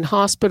work in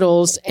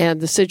hospitals, and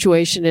the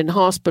situation in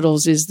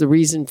hospitals is the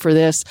reason for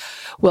this.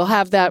 We'll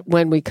have that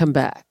when we come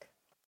back.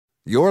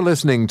 You're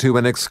listening to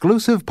an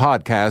exclusive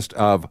podcast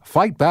of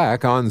Fight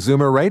Back on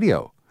Zoomer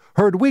Radio.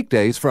 Heard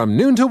weekdays from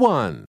noon to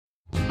 1.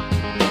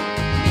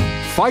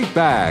 Fight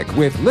Back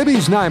with Libby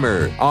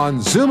Znaimer on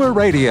Zoomer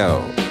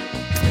Radio.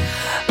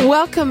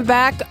 Welcome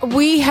back.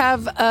 We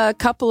have a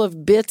couple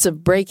of bits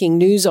of breaking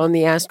news on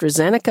the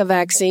AstraZeneca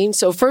vaccine.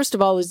 So first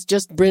of all, it's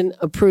just been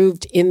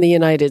approved in the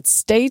United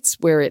States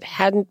where it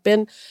hadn't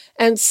been.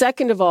 And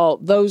second of all,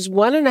 those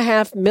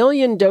 1.5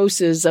 million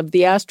doses of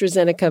the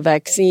AstraZeneca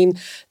vaccine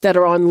that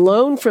are on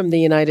loan from the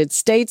United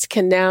States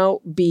can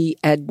now be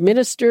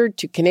administered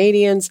to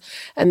Canadians.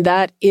 And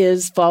that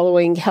is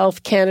following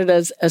Health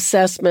Canada's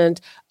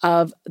assessment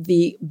of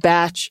the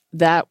batch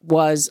that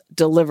was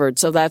delivered.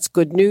 So that's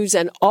good news.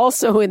 And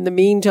also in the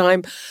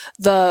meantime,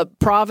 the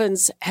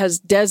province has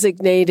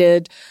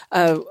designated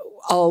a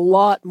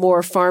lot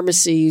more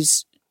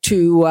pharmacies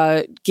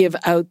to give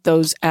out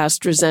those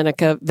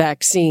AstraZeneca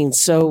vaccines.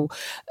 So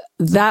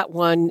that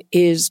one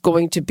is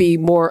going to be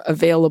more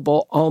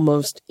available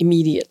almost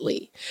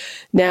immediately.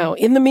 Now,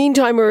 in the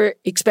meantime, we're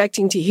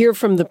expecting to hear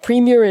from the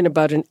Premier in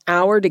about an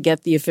hour to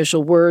get the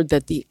official word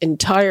that the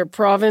entire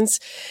province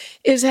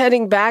is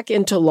heading back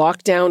into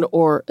lockdown,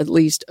 or at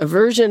least a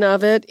version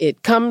of it.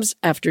 It comes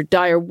after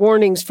dire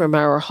warnings from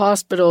our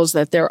hospitals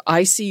that their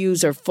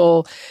ICUs are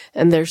full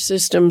and their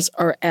systems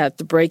are at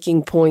the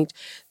breaking point.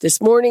 This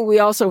morning, we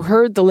also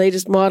heard the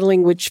latest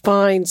modeling, which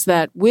finds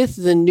that with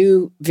the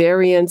new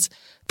variants,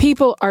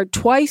 people are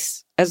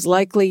twice as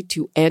likely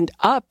to end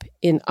up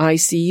in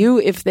ICU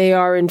if they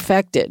are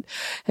infected.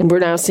 And we're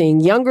now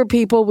seeing younger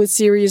people with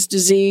serious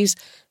disease.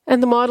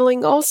 And the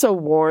modeling also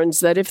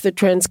warns that if the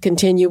trends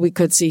continue, we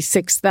could see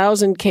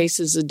 6,000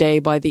 cases a day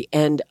by the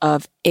end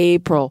of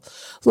April.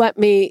 Let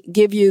me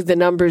give you the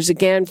numbers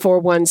again: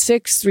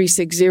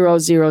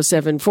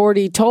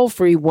 416-360-0740, toll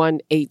free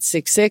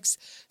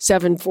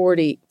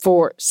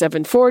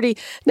 1-866-740-4740.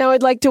 Now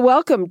I'd like to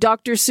welcome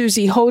Dr.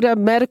 Susy Hota,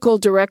 Medical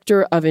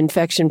Director of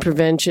Infection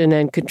Prevention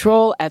and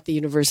Control at the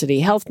University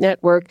Health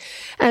Network,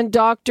 and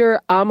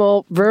Dr.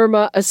 Amol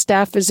Verma, a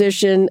staff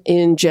physician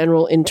in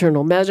general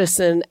internal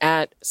medicine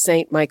at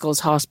St.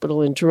 Michael's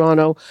Hospital in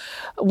Toronto.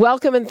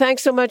 Welcome, and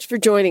thanks so much for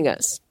joining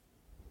us.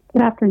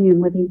 Good afternoon,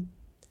 Libby.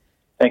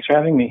 Thanks for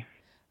having me.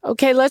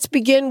 Okay, let's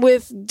begin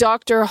with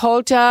Dr.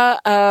 Hota.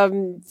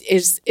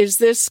 Is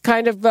this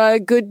kind of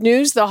good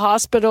news? The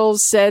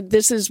hospitals said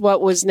this is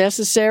what was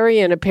necessary,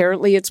 and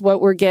apparently it's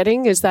what we're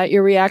getting. Is that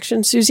your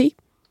reaction, Susy?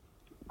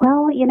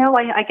 Well,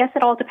 I guess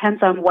it all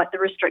depends on what the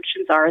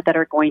restrictions are that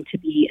are going to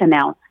be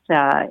announced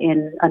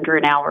in under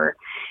an hour.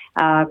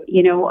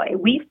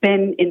 We've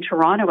been in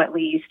Toronto, at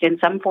least, in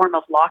some form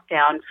of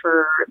lockdown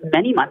for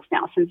many months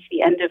now, since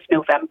the end of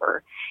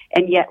November.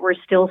 And yet we're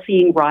still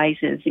seeing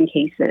rises in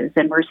cases,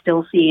 and we're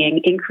still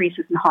seeing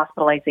increases in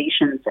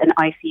hospitalizations and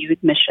ICU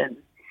admissions.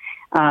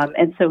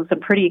 And so some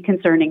pretty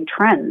concerning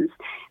trends,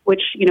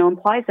 which,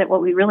 implies that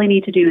what we really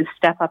need to do is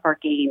step up our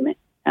game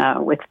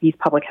with these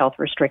public health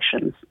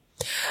restrictions.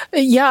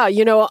 Yeah,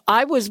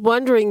 I was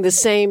wondering the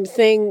same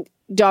thing,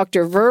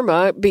 Dr.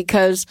 Verma,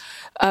 because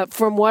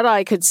from what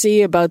I could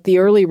see about the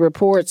early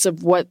reports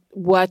of what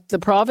the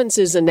province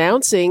is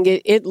announcing,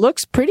 it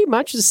looks pretty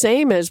much the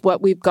same as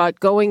what we've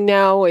got going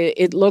now.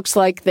 It looks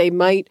like they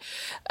might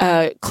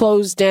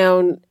close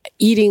down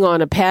eating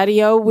on a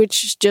patio,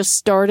 which just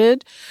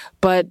started.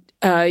 But,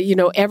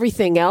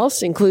 everything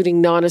else,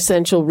 including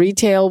non-essential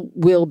retail,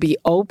 will be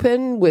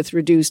open with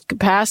reduced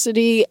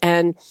capacity.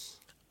 And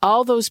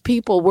all those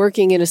people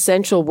working in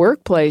essential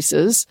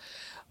workplaces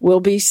will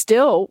be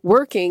still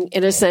working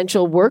in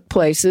essential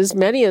workplaces,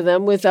 many of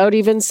them without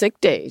even sick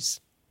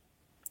days.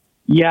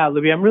 Yeah,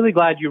 Libby, I'm really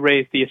glad you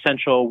raised the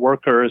essential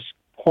workers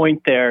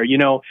point there.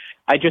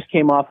 I just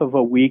came off of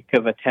a week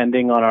of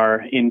attending on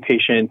our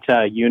inpatient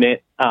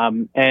unit.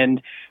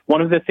 And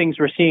one of the things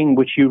we're seeing,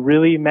 which you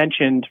really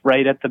mentioned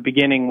right at the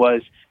beginning,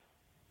 was,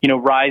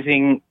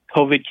 rising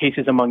COVID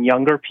cases among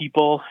younger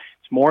people.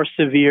 It's more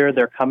severe.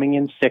 They're coming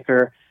in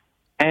sicker.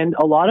 And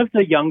a lot of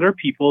the younger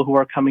people who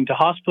are coming to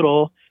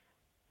hospital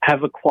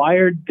have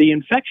acquired the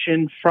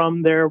infection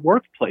from their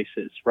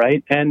workplaces,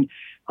 right? And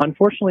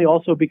unfortunately,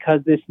 also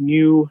because this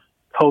new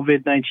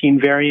COVID-19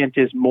 variant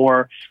is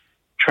more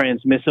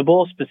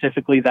transmissible,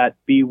 specifically that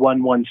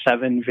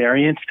B117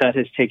 variant that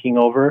is taking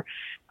over,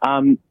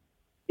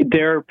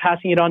 they're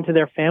passing it on to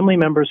their family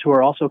members who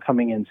are also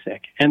coming in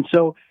sick. And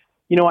so,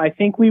 I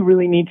think we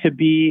really need to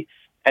be,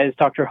 as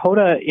Dr.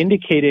 Hota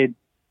indicated,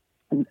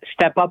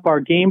 step up our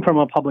game from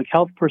a public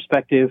health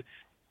perspective,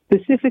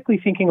 specifically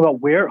thinking about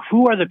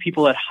who are the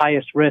people at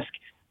highest risk?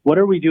 What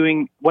are we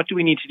doing? What do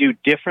we need to do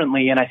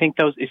differently? And I think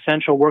those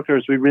essential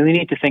workers, we really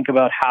need to think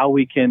about how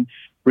we can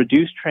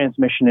reduce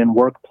transmission in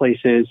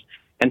workplaces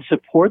and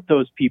support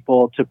those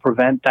people to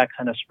prevent that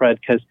kind of spread,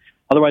 because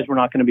otherwise we're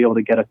not going to be able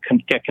to get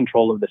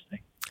control of this thing.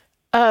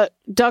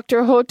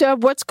 Dr. Hota,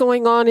 what's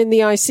going on in the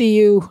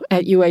ICU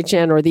at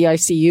UHN, or the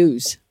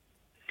ICUs?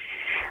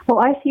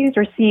 Well, ICUs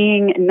are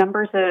seeing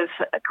numbers of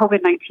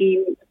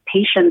COVID-19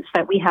 patients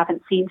that we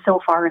haven't seen so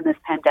far in this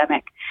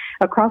pandemic.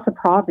 Across the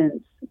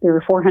province, there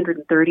are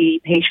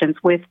 430 patients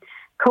with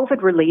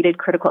COVID-related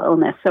critical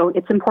illness. So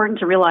it's important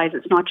to realize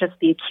it's not just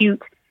the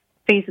acute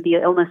phase of the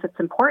illness that's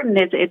important.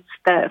 It's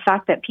the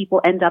fact that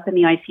people end up in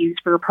the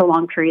ICUs for a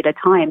prolonged period of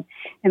time.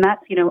 And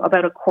that's,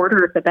 about a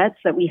quarter of the beds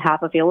that we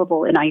have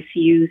available in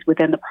ICUs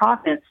within the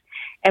province.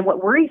 And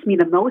what worries me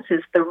the most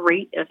is the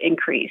rate of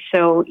increase.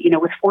 So,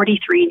 with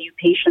 43 new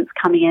patients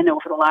coming in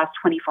over the last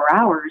 24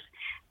 hours,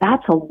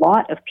 that's a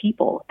lot of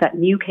people, that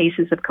new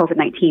cases of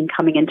COVID-19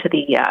 coming into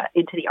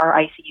our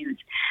ICUs.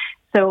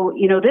 So,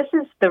 this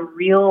is the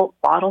real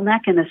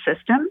bottleneck in the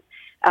system.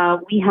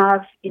 We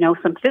have,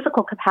 some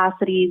physical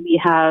capacity. We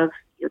have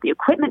the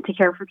equipment to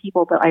care for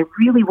people, but I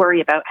really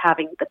worry about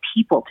having the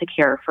people to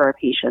care for our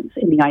patients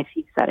in the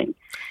ICU setting.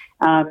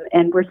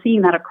 And we're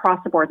seeing that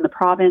across the board in the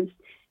province.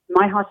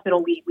 my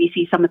hospital, we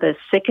see some of the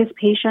sickest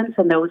patients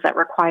and those that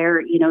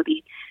require,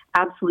 the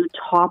absolute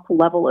top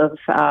level of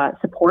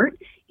support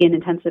in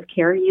intensive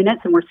care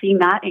units. And we're seeing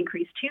that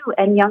increase too,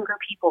 and younger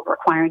people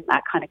requiring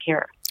that kind of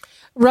care.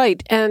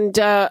 Right. And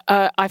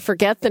I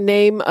forget the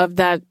name of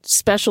that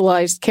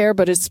specialized care,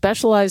 but it's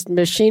specialized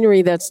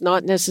machinery that's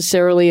not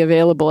necessarily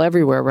available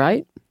everywhere,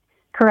 right?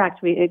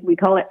 Correct. We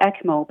call it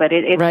ECMO, but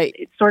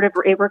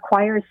it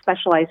requires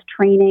specialized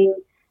training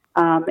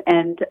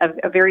and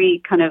a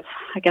very kind of,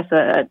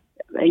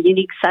 a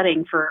unique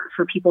setting for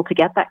people to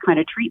get that kind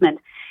of treatment.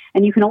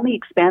 And you can only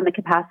expand the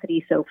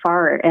capacity so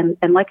far. And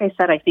like I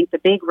said, I think the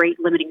big rate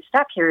limiting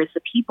step here is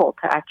the people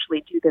to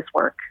actually do this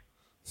work.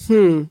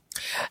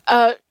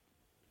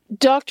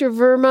 Dr.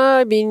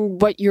 Verma, I mean,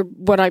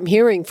 what I'm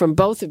hearing from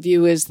both of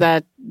you is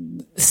that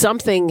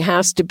something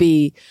has to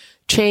be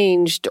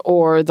changed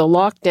or the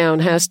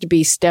lockdown has to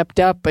be stepped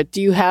up. But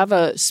do you have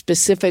a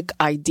specific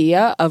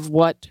idea of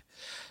what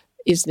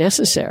is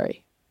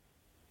necessary?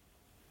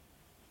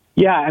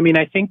 Yeah, I mean,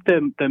 I think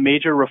the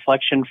major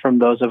reflection from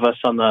those of us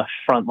on the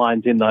front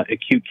lines in the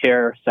acute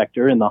care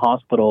sector in the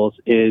hospitals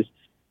is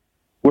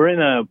we're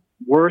in a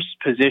worse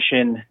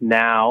position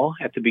now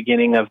at the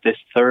beginning of this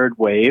third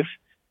wave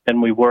than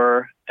we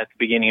were at the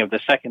beginning of the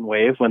second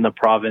wave when the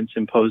province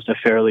imposed a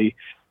fairly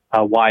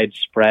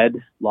widespread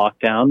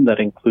lockdown that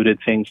included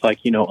things like,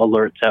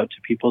 alerts out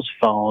to people's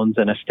phones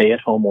and a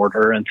stay-at-home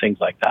order and things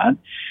like that.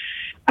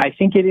 I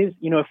think it is,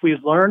 if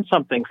we've learned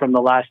something from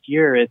the last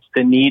year, it's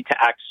the need to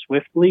act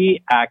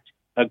swiftly, act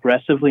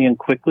aggressively and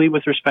quickly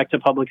with respect to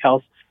public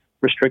health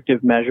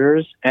restrictive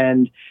measures.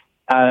 And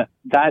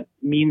that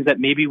means that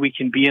maybe we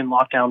can be in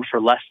lockdown for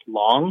less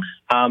long.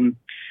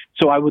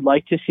 So I would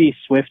like to see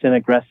swift and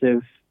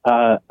aggressive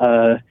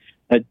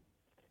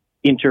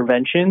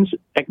interventions,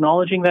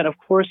 acknowledging that, of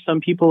course,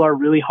 some people are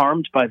really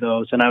harmed by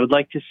those. And I would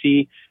like to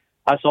see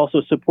us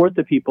also support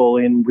the people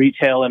in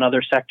retail and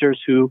other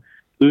sectors who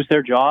lose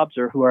their jobs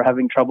or who are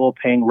having trouble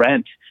paying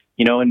rent,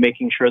 and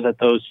making sure that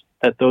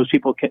those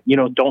people can,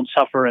 don't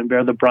suffer and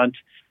bear the brunt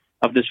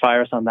of this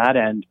virus on that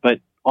end. But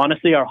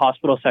honestly, our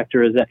hospital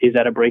sector is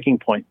at a breaking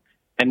point.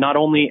 And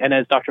and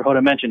as Dr.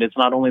 Hota mentioned, it's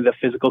not only the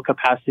physical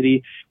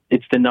capacity,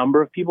 it's the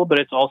number of people, but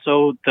it's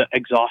also the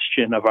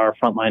exhaustion of our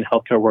frontline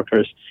healthcare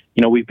workers.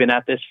 We've been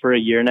at this for a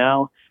year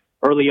now.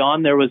 Early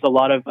on, there was a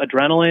lot of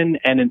adrenaline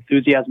and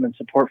enthusiasm and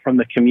support from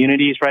the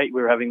communities, right?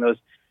 We were having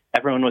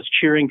everyone was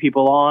cheering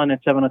people on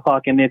at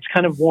 7:00, and it's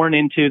kind of worn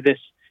into this,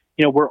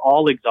 we're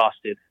all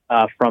exhausted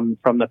from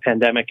the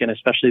pandemic, and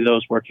especially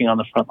those working on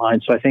the front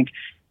line. So I think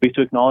we have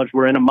to acknowledge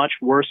we're in a much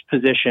worse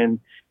position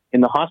in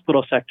the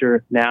hospital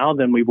sector now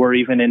than we were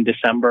even in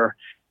December,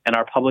 and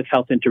our public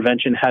health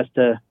intervention has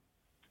to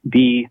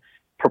be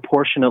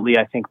proportionately,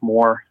 I think,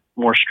 more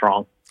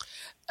strong.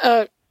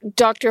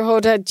 Dr.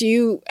 Hota, do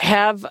you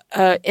have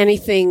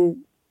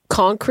anything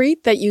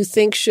concrete that you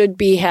think should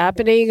be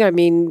happening? I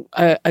mean,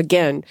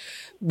 again,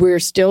 we're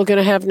still going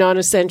to have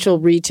non-essential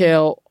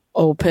retail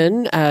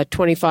open,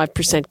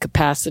 25%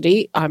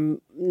 capacity.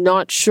 I'm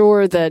not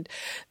sure that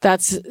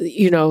that's,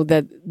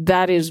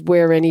 that is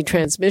where any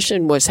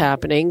transmission was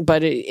happening,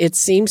 but it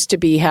seems to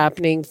be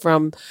happening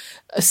from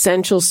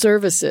essential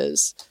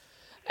services.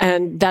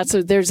 And that's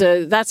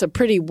a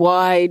pretty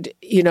wide,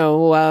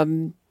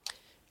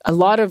 a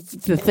lot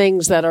of the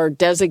things that are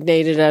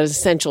designated as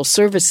essential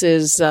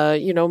services,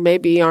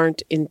 maybe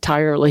aren't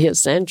entirely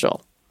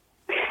essential.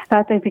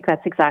 I think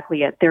that's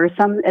exactly it. There are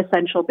some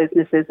essential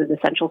businesses and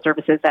essential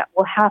services that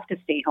will have to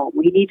stay home.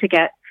 We need to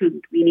get food.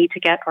 We need to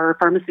get our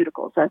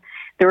pharmaceuticals.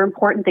 There are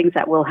important things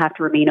that will have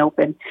to remain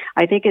open.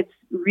 I think it's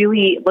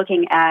really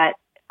looking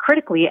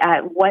critically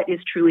at what is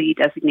truly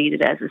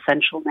designated as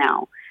essential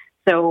now.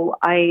 So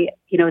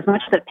as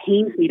much as it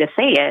pains me to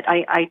say it,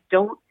 I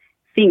don't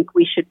think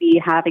we should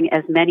be having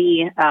as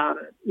many,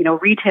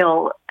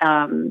 retail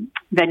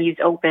venues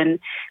open,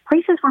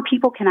 places where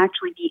people can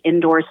actually be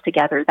indoors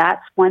together.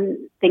 That's one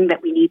thing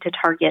that we need to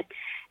target.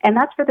 And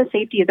that's for the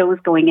safety of those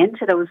going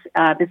into those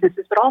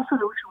businesses, but also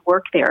those who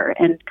work there.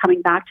 And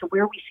coming back to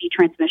where we see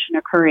transmission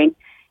occurring,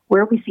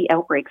 where we see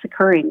outbreaks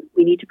occurring,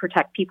 we need to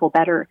protect people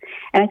better.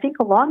 And I think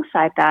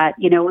alongside that,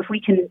 if we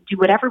can do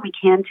whatever we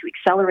can to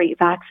accelerate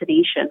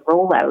vaccination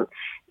rollout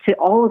to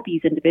all of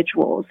these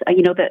individuals,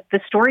 the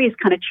story is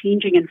kind of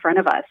changing in front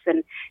of us.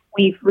 And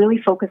we've really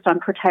focused on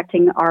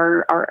protecting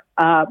our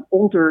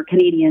older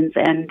Canadians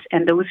and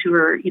those who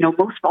are,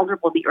 most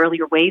vulnerable in the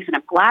earlier waves. And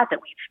I'm glad that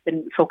we've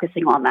been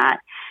focusing on that.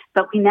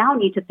 But we now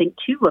need to think,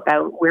 too,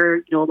 about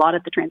where, a lot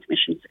of the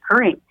transmission is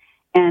occurring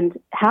and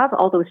have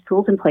all those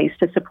tools in place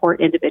to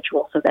support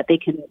individuals so that they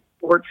can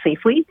work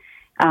safely,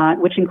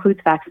 which includes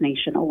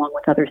vaccination, along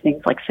with other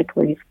things like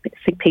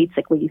paid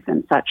sick leave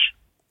and such.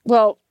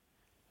 Well,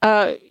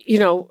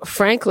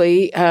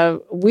 frankly,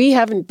 we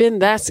haven't been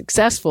that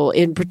successful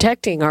in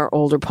protecting our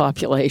older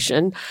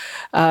population.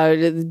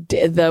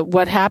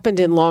 What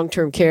happened in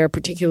long-term care,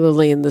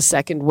 particularly in the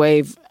second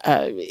wave,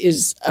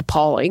 is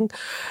appalling.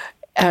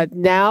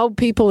 Now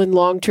people in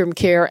long-term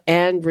care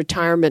and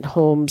retirement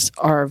homes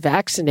are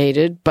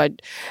vaccinated,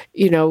 but,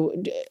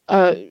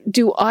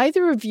 do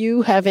either of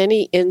you have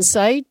any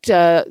insight?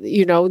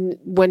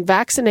 When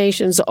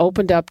vaccinations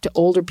opened up to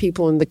older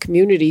people in the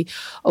community,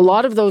 a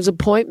lot of those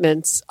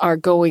appointments are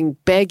going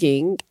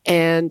begging,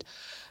 and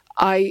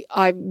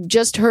I've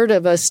just heard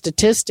of a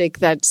statistic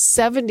that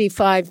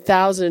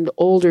 75,000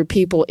 older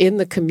people in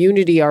the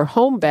community are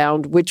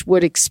homebound, which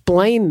would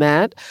explain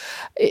that.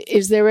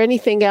 Is there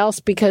anything else?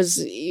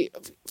 Because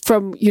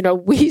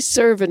we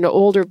serve an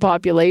older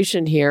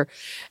population here,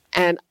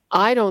 and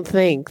I don't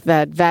think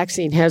that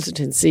vaccine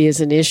hesitancy is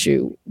an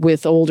issue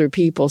with older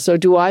people. So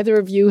do either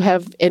of you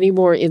have any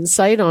more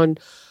insight on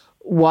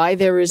why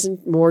there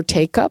isn't more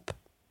take-up?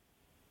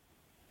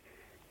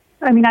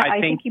 I mean, I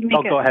think you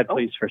make go ahead,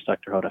 please, first,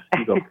 Dr. Hota.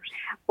 You go first.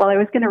 Well, I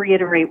was going to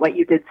reiterate what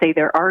you did say.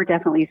 There are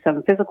definitely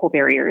some physical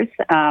barriers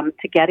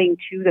to getting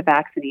to the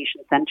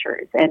vaccination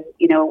centers. And,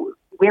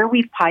 where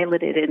we've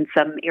piloted in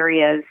some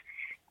areas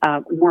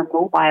more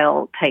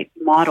mobile type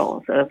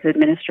models of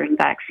administering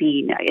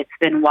vaccine, it's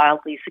been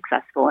wildly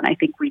successful. And I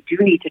think we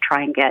do need to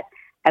try and get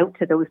out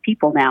to those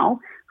people now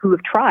who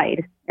have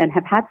tried and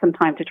have had some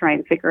time to try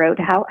and figure out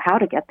how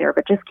to get there,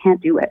 but just can't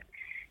do it.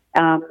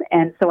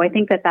 And so I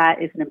think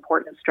that is an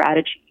important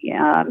strategy.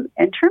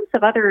 In terms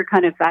of other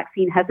kind of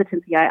vaccine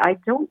hesitancy, I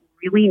don't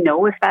really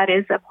know if that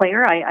is a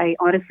player. I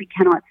honestly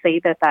cannot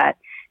say that,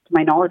 to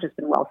my knowledge, has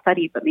been well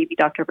studied, but maybe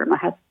Dr. Verma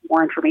has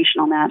more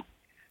information on that.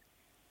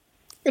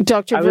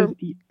 Dr.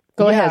 Verma,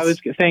 go ahead.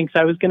 Thanks.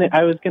 I was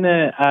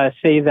gonna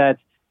say that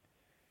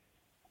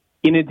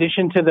in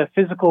addition to the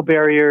physical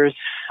barriers,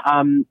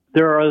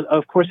 there are,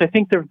 of course, I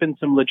think there have been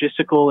some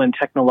logistical and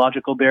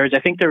technological barriers. I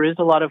think there is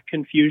a lot of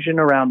confusion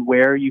around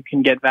where you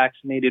can get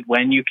vaccinated,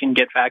 when you can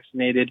get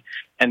vaccinated,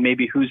 and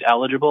maybe who's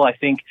eligible. I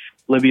think,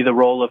 Libby, the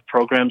role of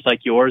programs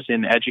like yours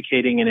in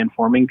educating and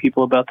informing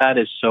people about that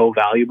is so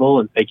valuable,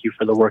 and thank you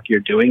for the work you're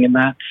doing in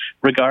that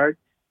regard.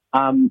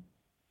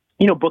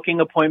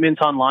 Booking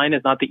appointments online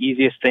is not the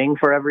easiest thing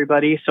for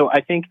everybody. So I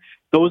think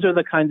those are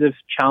the kinds of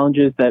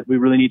challenges that we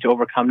really need to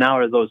overcome now,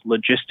 are those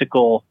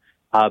logistical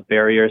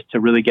barriers to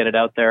really get it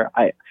out there.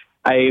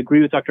 I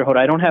agree with Dr. Hota.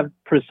 I don't have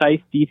precise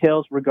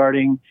details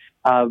regarding,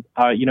 our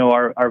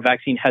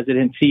vaccine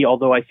hesitancy,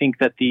 although I think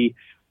that the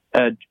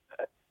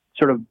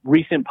sort of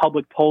recent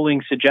public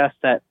polling suggests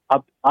that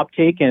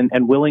uptake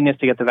and willingness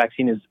to get the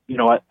vaccine is,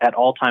 at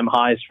all-time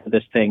highs for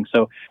this thing.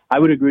 So I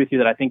would agree with you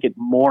that I think it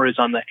more is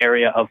on the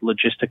area of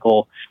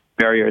logistical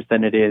barriers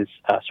than it is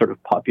sort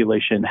of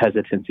population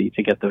hesitancy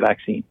to get the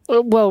vaccine.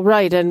 Well,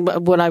 right.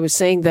 And what I was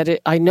saying that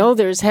I know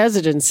there's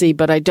hesitancy,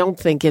 but I don't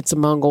think it's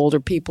among older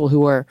people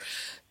who are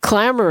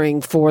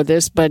clamoring for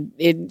this, but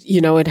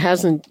it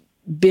hasn't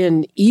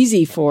been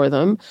easy for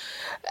them.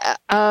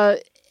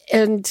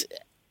 And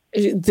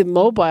the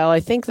mobile,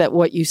 I think that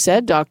what you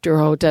said, Dr.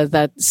 Hota,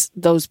 that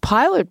those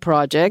pilot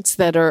projects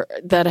that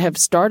have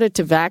started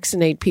to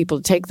vaccinate people,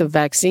 to take the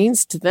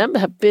vaccines to them,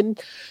 have been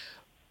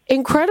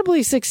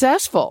incredibly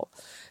successful.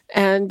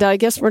 And I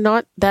guess we're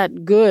not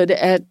that good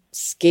at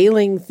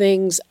scaling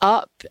things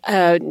up.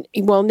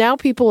 Now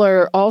people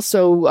are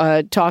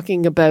also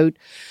talking about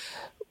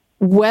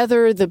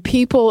whether the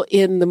people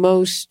in the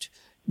most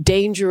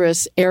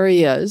dangerous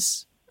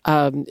areas,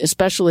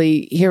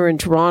 especially here in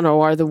Toronto,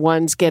 are the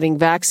ones getting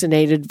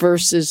vaccinated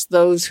versus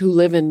those who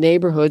live in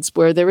neighborhoods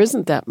where there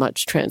isn't that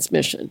much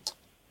transmission.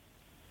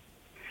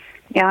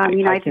 Yeah,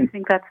 I do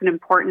think that's an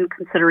important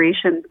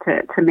consideration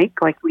to make.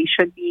 Like, we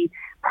should be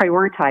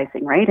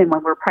prioritizing, right? And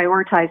when we're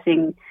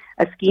prioritizing,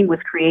 a scheme was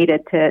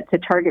created to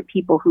target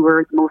people who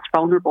are most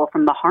vulnerable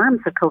from the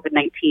harms of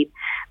COVID-19.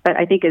 But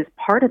I think as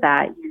part of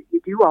that,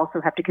 you do also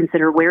have to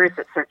consider where is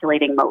it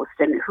circulating most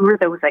and who are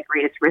those at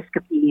greatest risk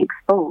of being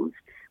exposed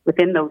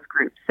within those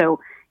groups. So,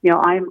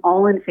 I'm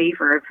all in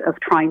favor of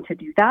trying to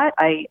do that.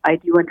 I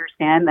do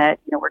understand that,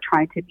 we're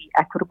trying to be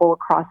equitable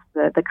across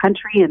the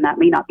country, and that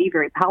may not be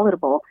very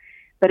palatable.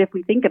 But if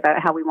we think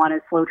about how we want to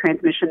slow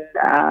transmission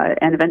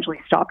and eventually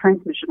stop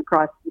transmission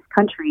across this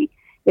country,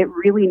 it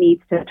really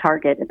needs to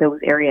target those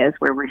areas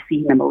where we're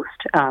seeing the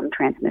most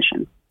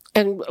transmission.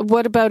 And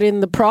what about in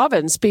the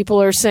province?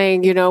 People are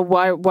saying,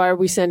 why are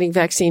we sending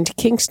vaccine to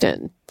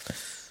Kingston?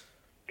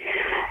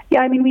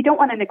 Yeah, we don't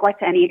want to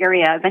neglect any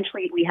area.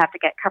 Eventually, we have to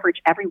get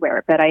coverage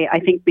everywhere. But I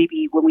think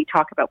maybe when we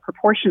talk about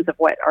proportions of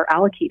what are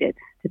allocated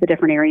to the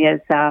different areas,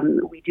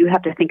 we do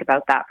have to think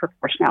about that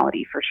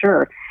proportionality for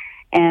sure.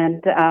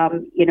 And,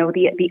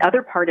 the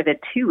other part of it,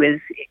 too, is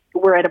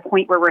we're at a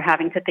point where we're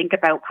having to think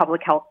about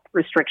public health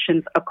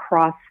restrictions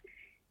across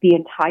the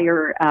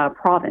entire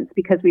province,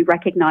 because we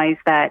recognize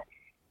that,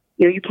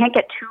 you can't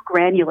get too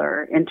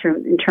granular in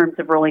terms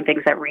of rolling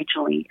things out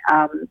regionally.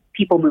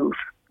 People move.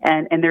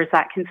 And there's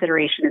that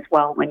consideration as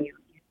well when you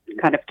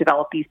kind of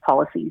develop these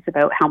policies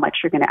about how much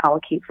you're going to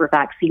allocate for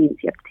vaccines.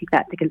 You have to take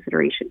that into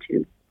consideration,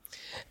 too.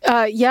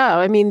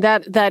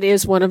 That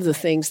is one of the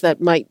things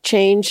that might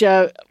change.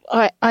 I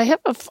have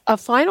a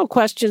final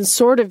question,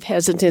 sort of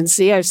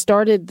hesitancy. I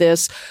started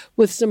this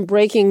with some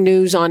breaking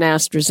news on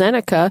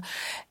AstraZeneca,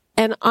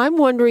 And I'm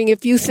wondering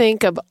if you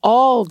think of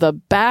all the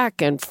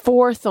back and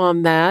forth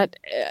on that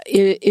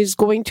is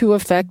going to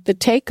affect the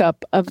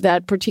take-up of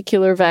that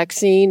particular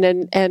vaccine.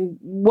 And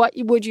what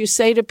would you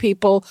say to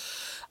people?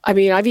 I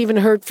mean, I've even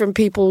heard from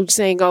people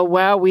saying, oh,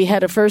 wow, we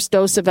had a first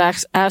dose of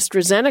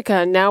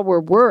AstraZeneca and now we're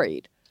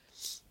worried.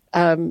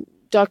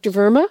 Dr.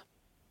 Verma?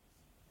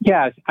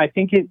 Yeah, I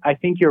think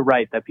you're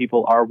right that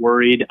people are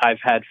worried. I've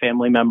had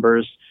family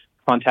members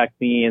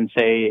contact me and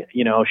say,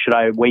 should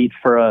I wait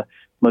for a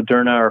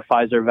Moderna or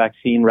Pfizer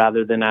vaccine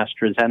rather than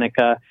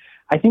AstraZeneca?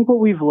 I think what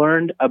we've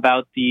learned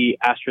about the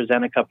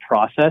AstraZeneca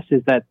process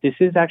is that this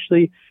is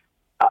actually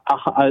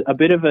a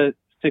bit of a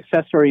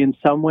success story in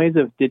some ways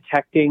of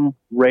detecting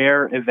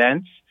rare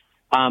events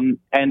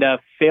and a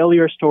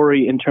failure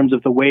story in terms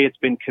of the way it's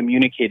been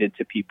communicated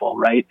to people,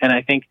 right? And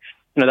I think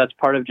that's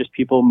part of just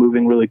people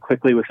moving really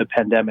quickly with the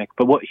pandemic.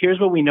 But here's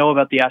what we know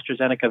about the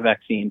AstraZeneca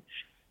vaccine.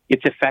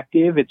 It's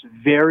effective. It's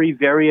very,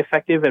 very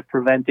effective at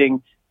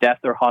preventing death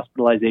or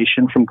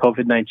hospitalization from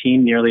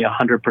COVID-19, nearly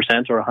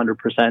 100% or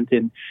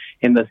 100%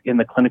 in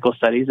the clinical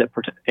studies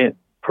at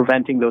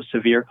preventing those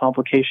severe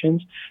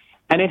complications.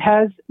 And it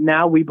has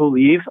now, we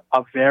believe,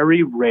 a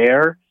very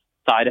rare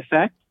side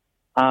effect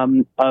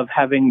of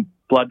having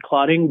blood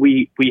clotting.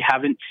 We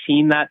haven't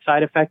seen that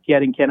side effect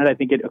yet in Canada. I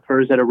think it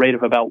occurs at a rate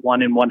of about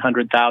 1 in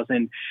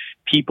 100,000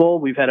 people.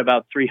 We've had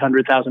about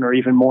 300,000 or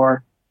even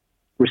more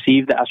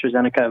receive the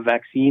AstraZeneca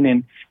vaccine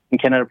in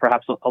Canada,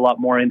 perhaps a lot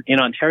more in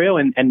Ontario,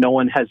 and no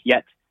one has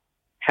yet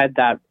had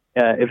that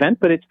event,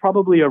 but it's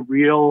probably a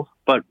real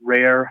but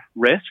rare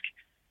risk.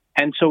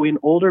 And so in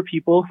older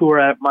people who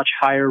are at much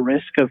higher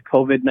risk of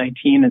COVID-19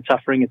 and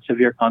suffering its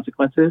severe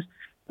consequences,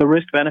 the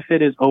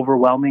risk-benefit is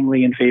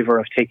overwhelmingly in favor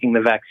of taking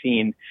the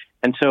vaccine.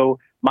 And so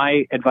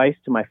my advice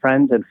to my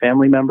friends and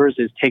family members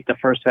is take the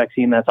first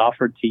vaccine that's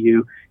offered to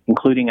you,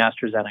 including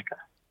AstraZeneca.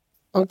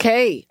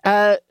 Okay.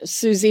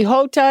 Susy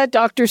Hota,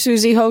 Dr.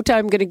 Susy Hota,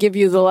 I'm going to give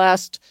you the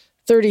last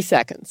 30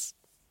 seconds.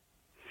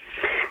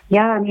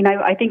 Yeah, I mean,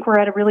 I think we're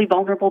at a really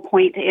vulnerable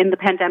point in the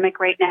pandemic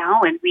right now,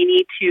 and we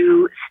need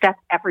to step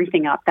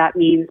everything up. That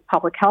means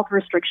public health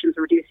restrictions,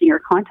 reducing your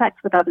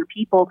contacts with other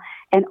people,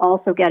 and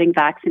also getting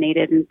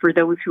vaccinated. And for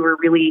those who are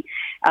really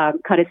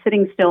kind of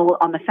sitting still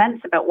on the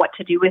fence about what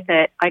to do with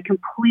it, I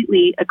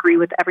completely agree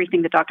with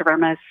everything that Dr.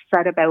 Verma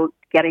said about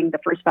getting the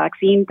first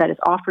vaccine that is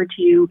offered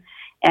to you.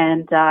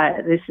 And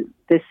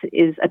this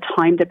is a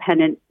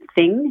time-dependent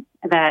thing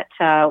that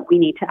we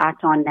need to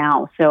act on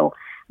now. So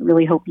I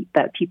really hope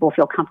that people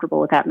feel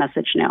comfortable with that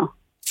message now.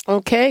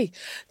 Okay.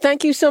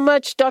 Thank you so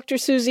much, Dr.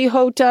 Susy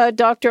Hota,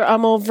 Dr.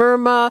 Amol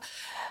Verma.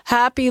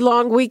 Happy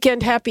long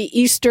weekend. Happy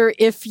Easter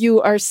if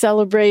you are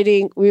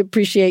celebrating. We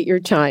appreciate your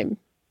time.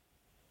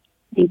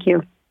 Thank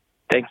you.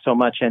 Thanks so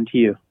much, and to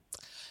you.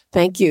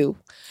 Thank you.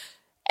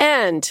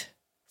 And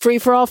Free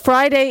for All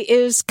Friday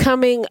is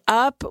coming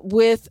up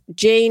with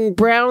Jane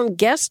Brown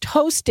guest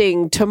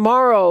hosting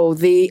tomorrow,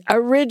 the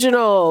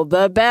original,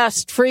 the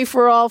best Free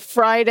for All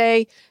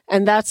Friday.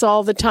 And that's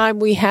all the time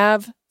we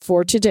have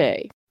for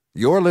today.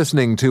 You're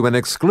listening to an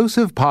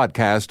exclusive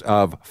podcast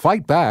of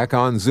Fight Back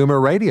on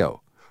Zoomer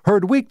Radio.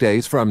 Heard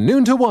weekdays from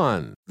noon to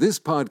 1. This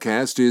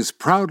podcast is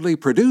proudly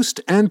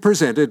produced and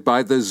presented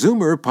by the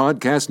Zoomer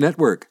Podcast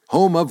Network,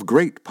 home of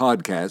great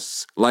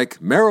podcasts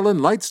like Marilyn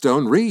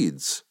Lightstone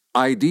Reads,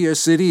 Idea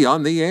City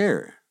on the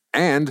Air,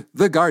 and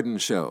The Garden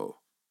Show.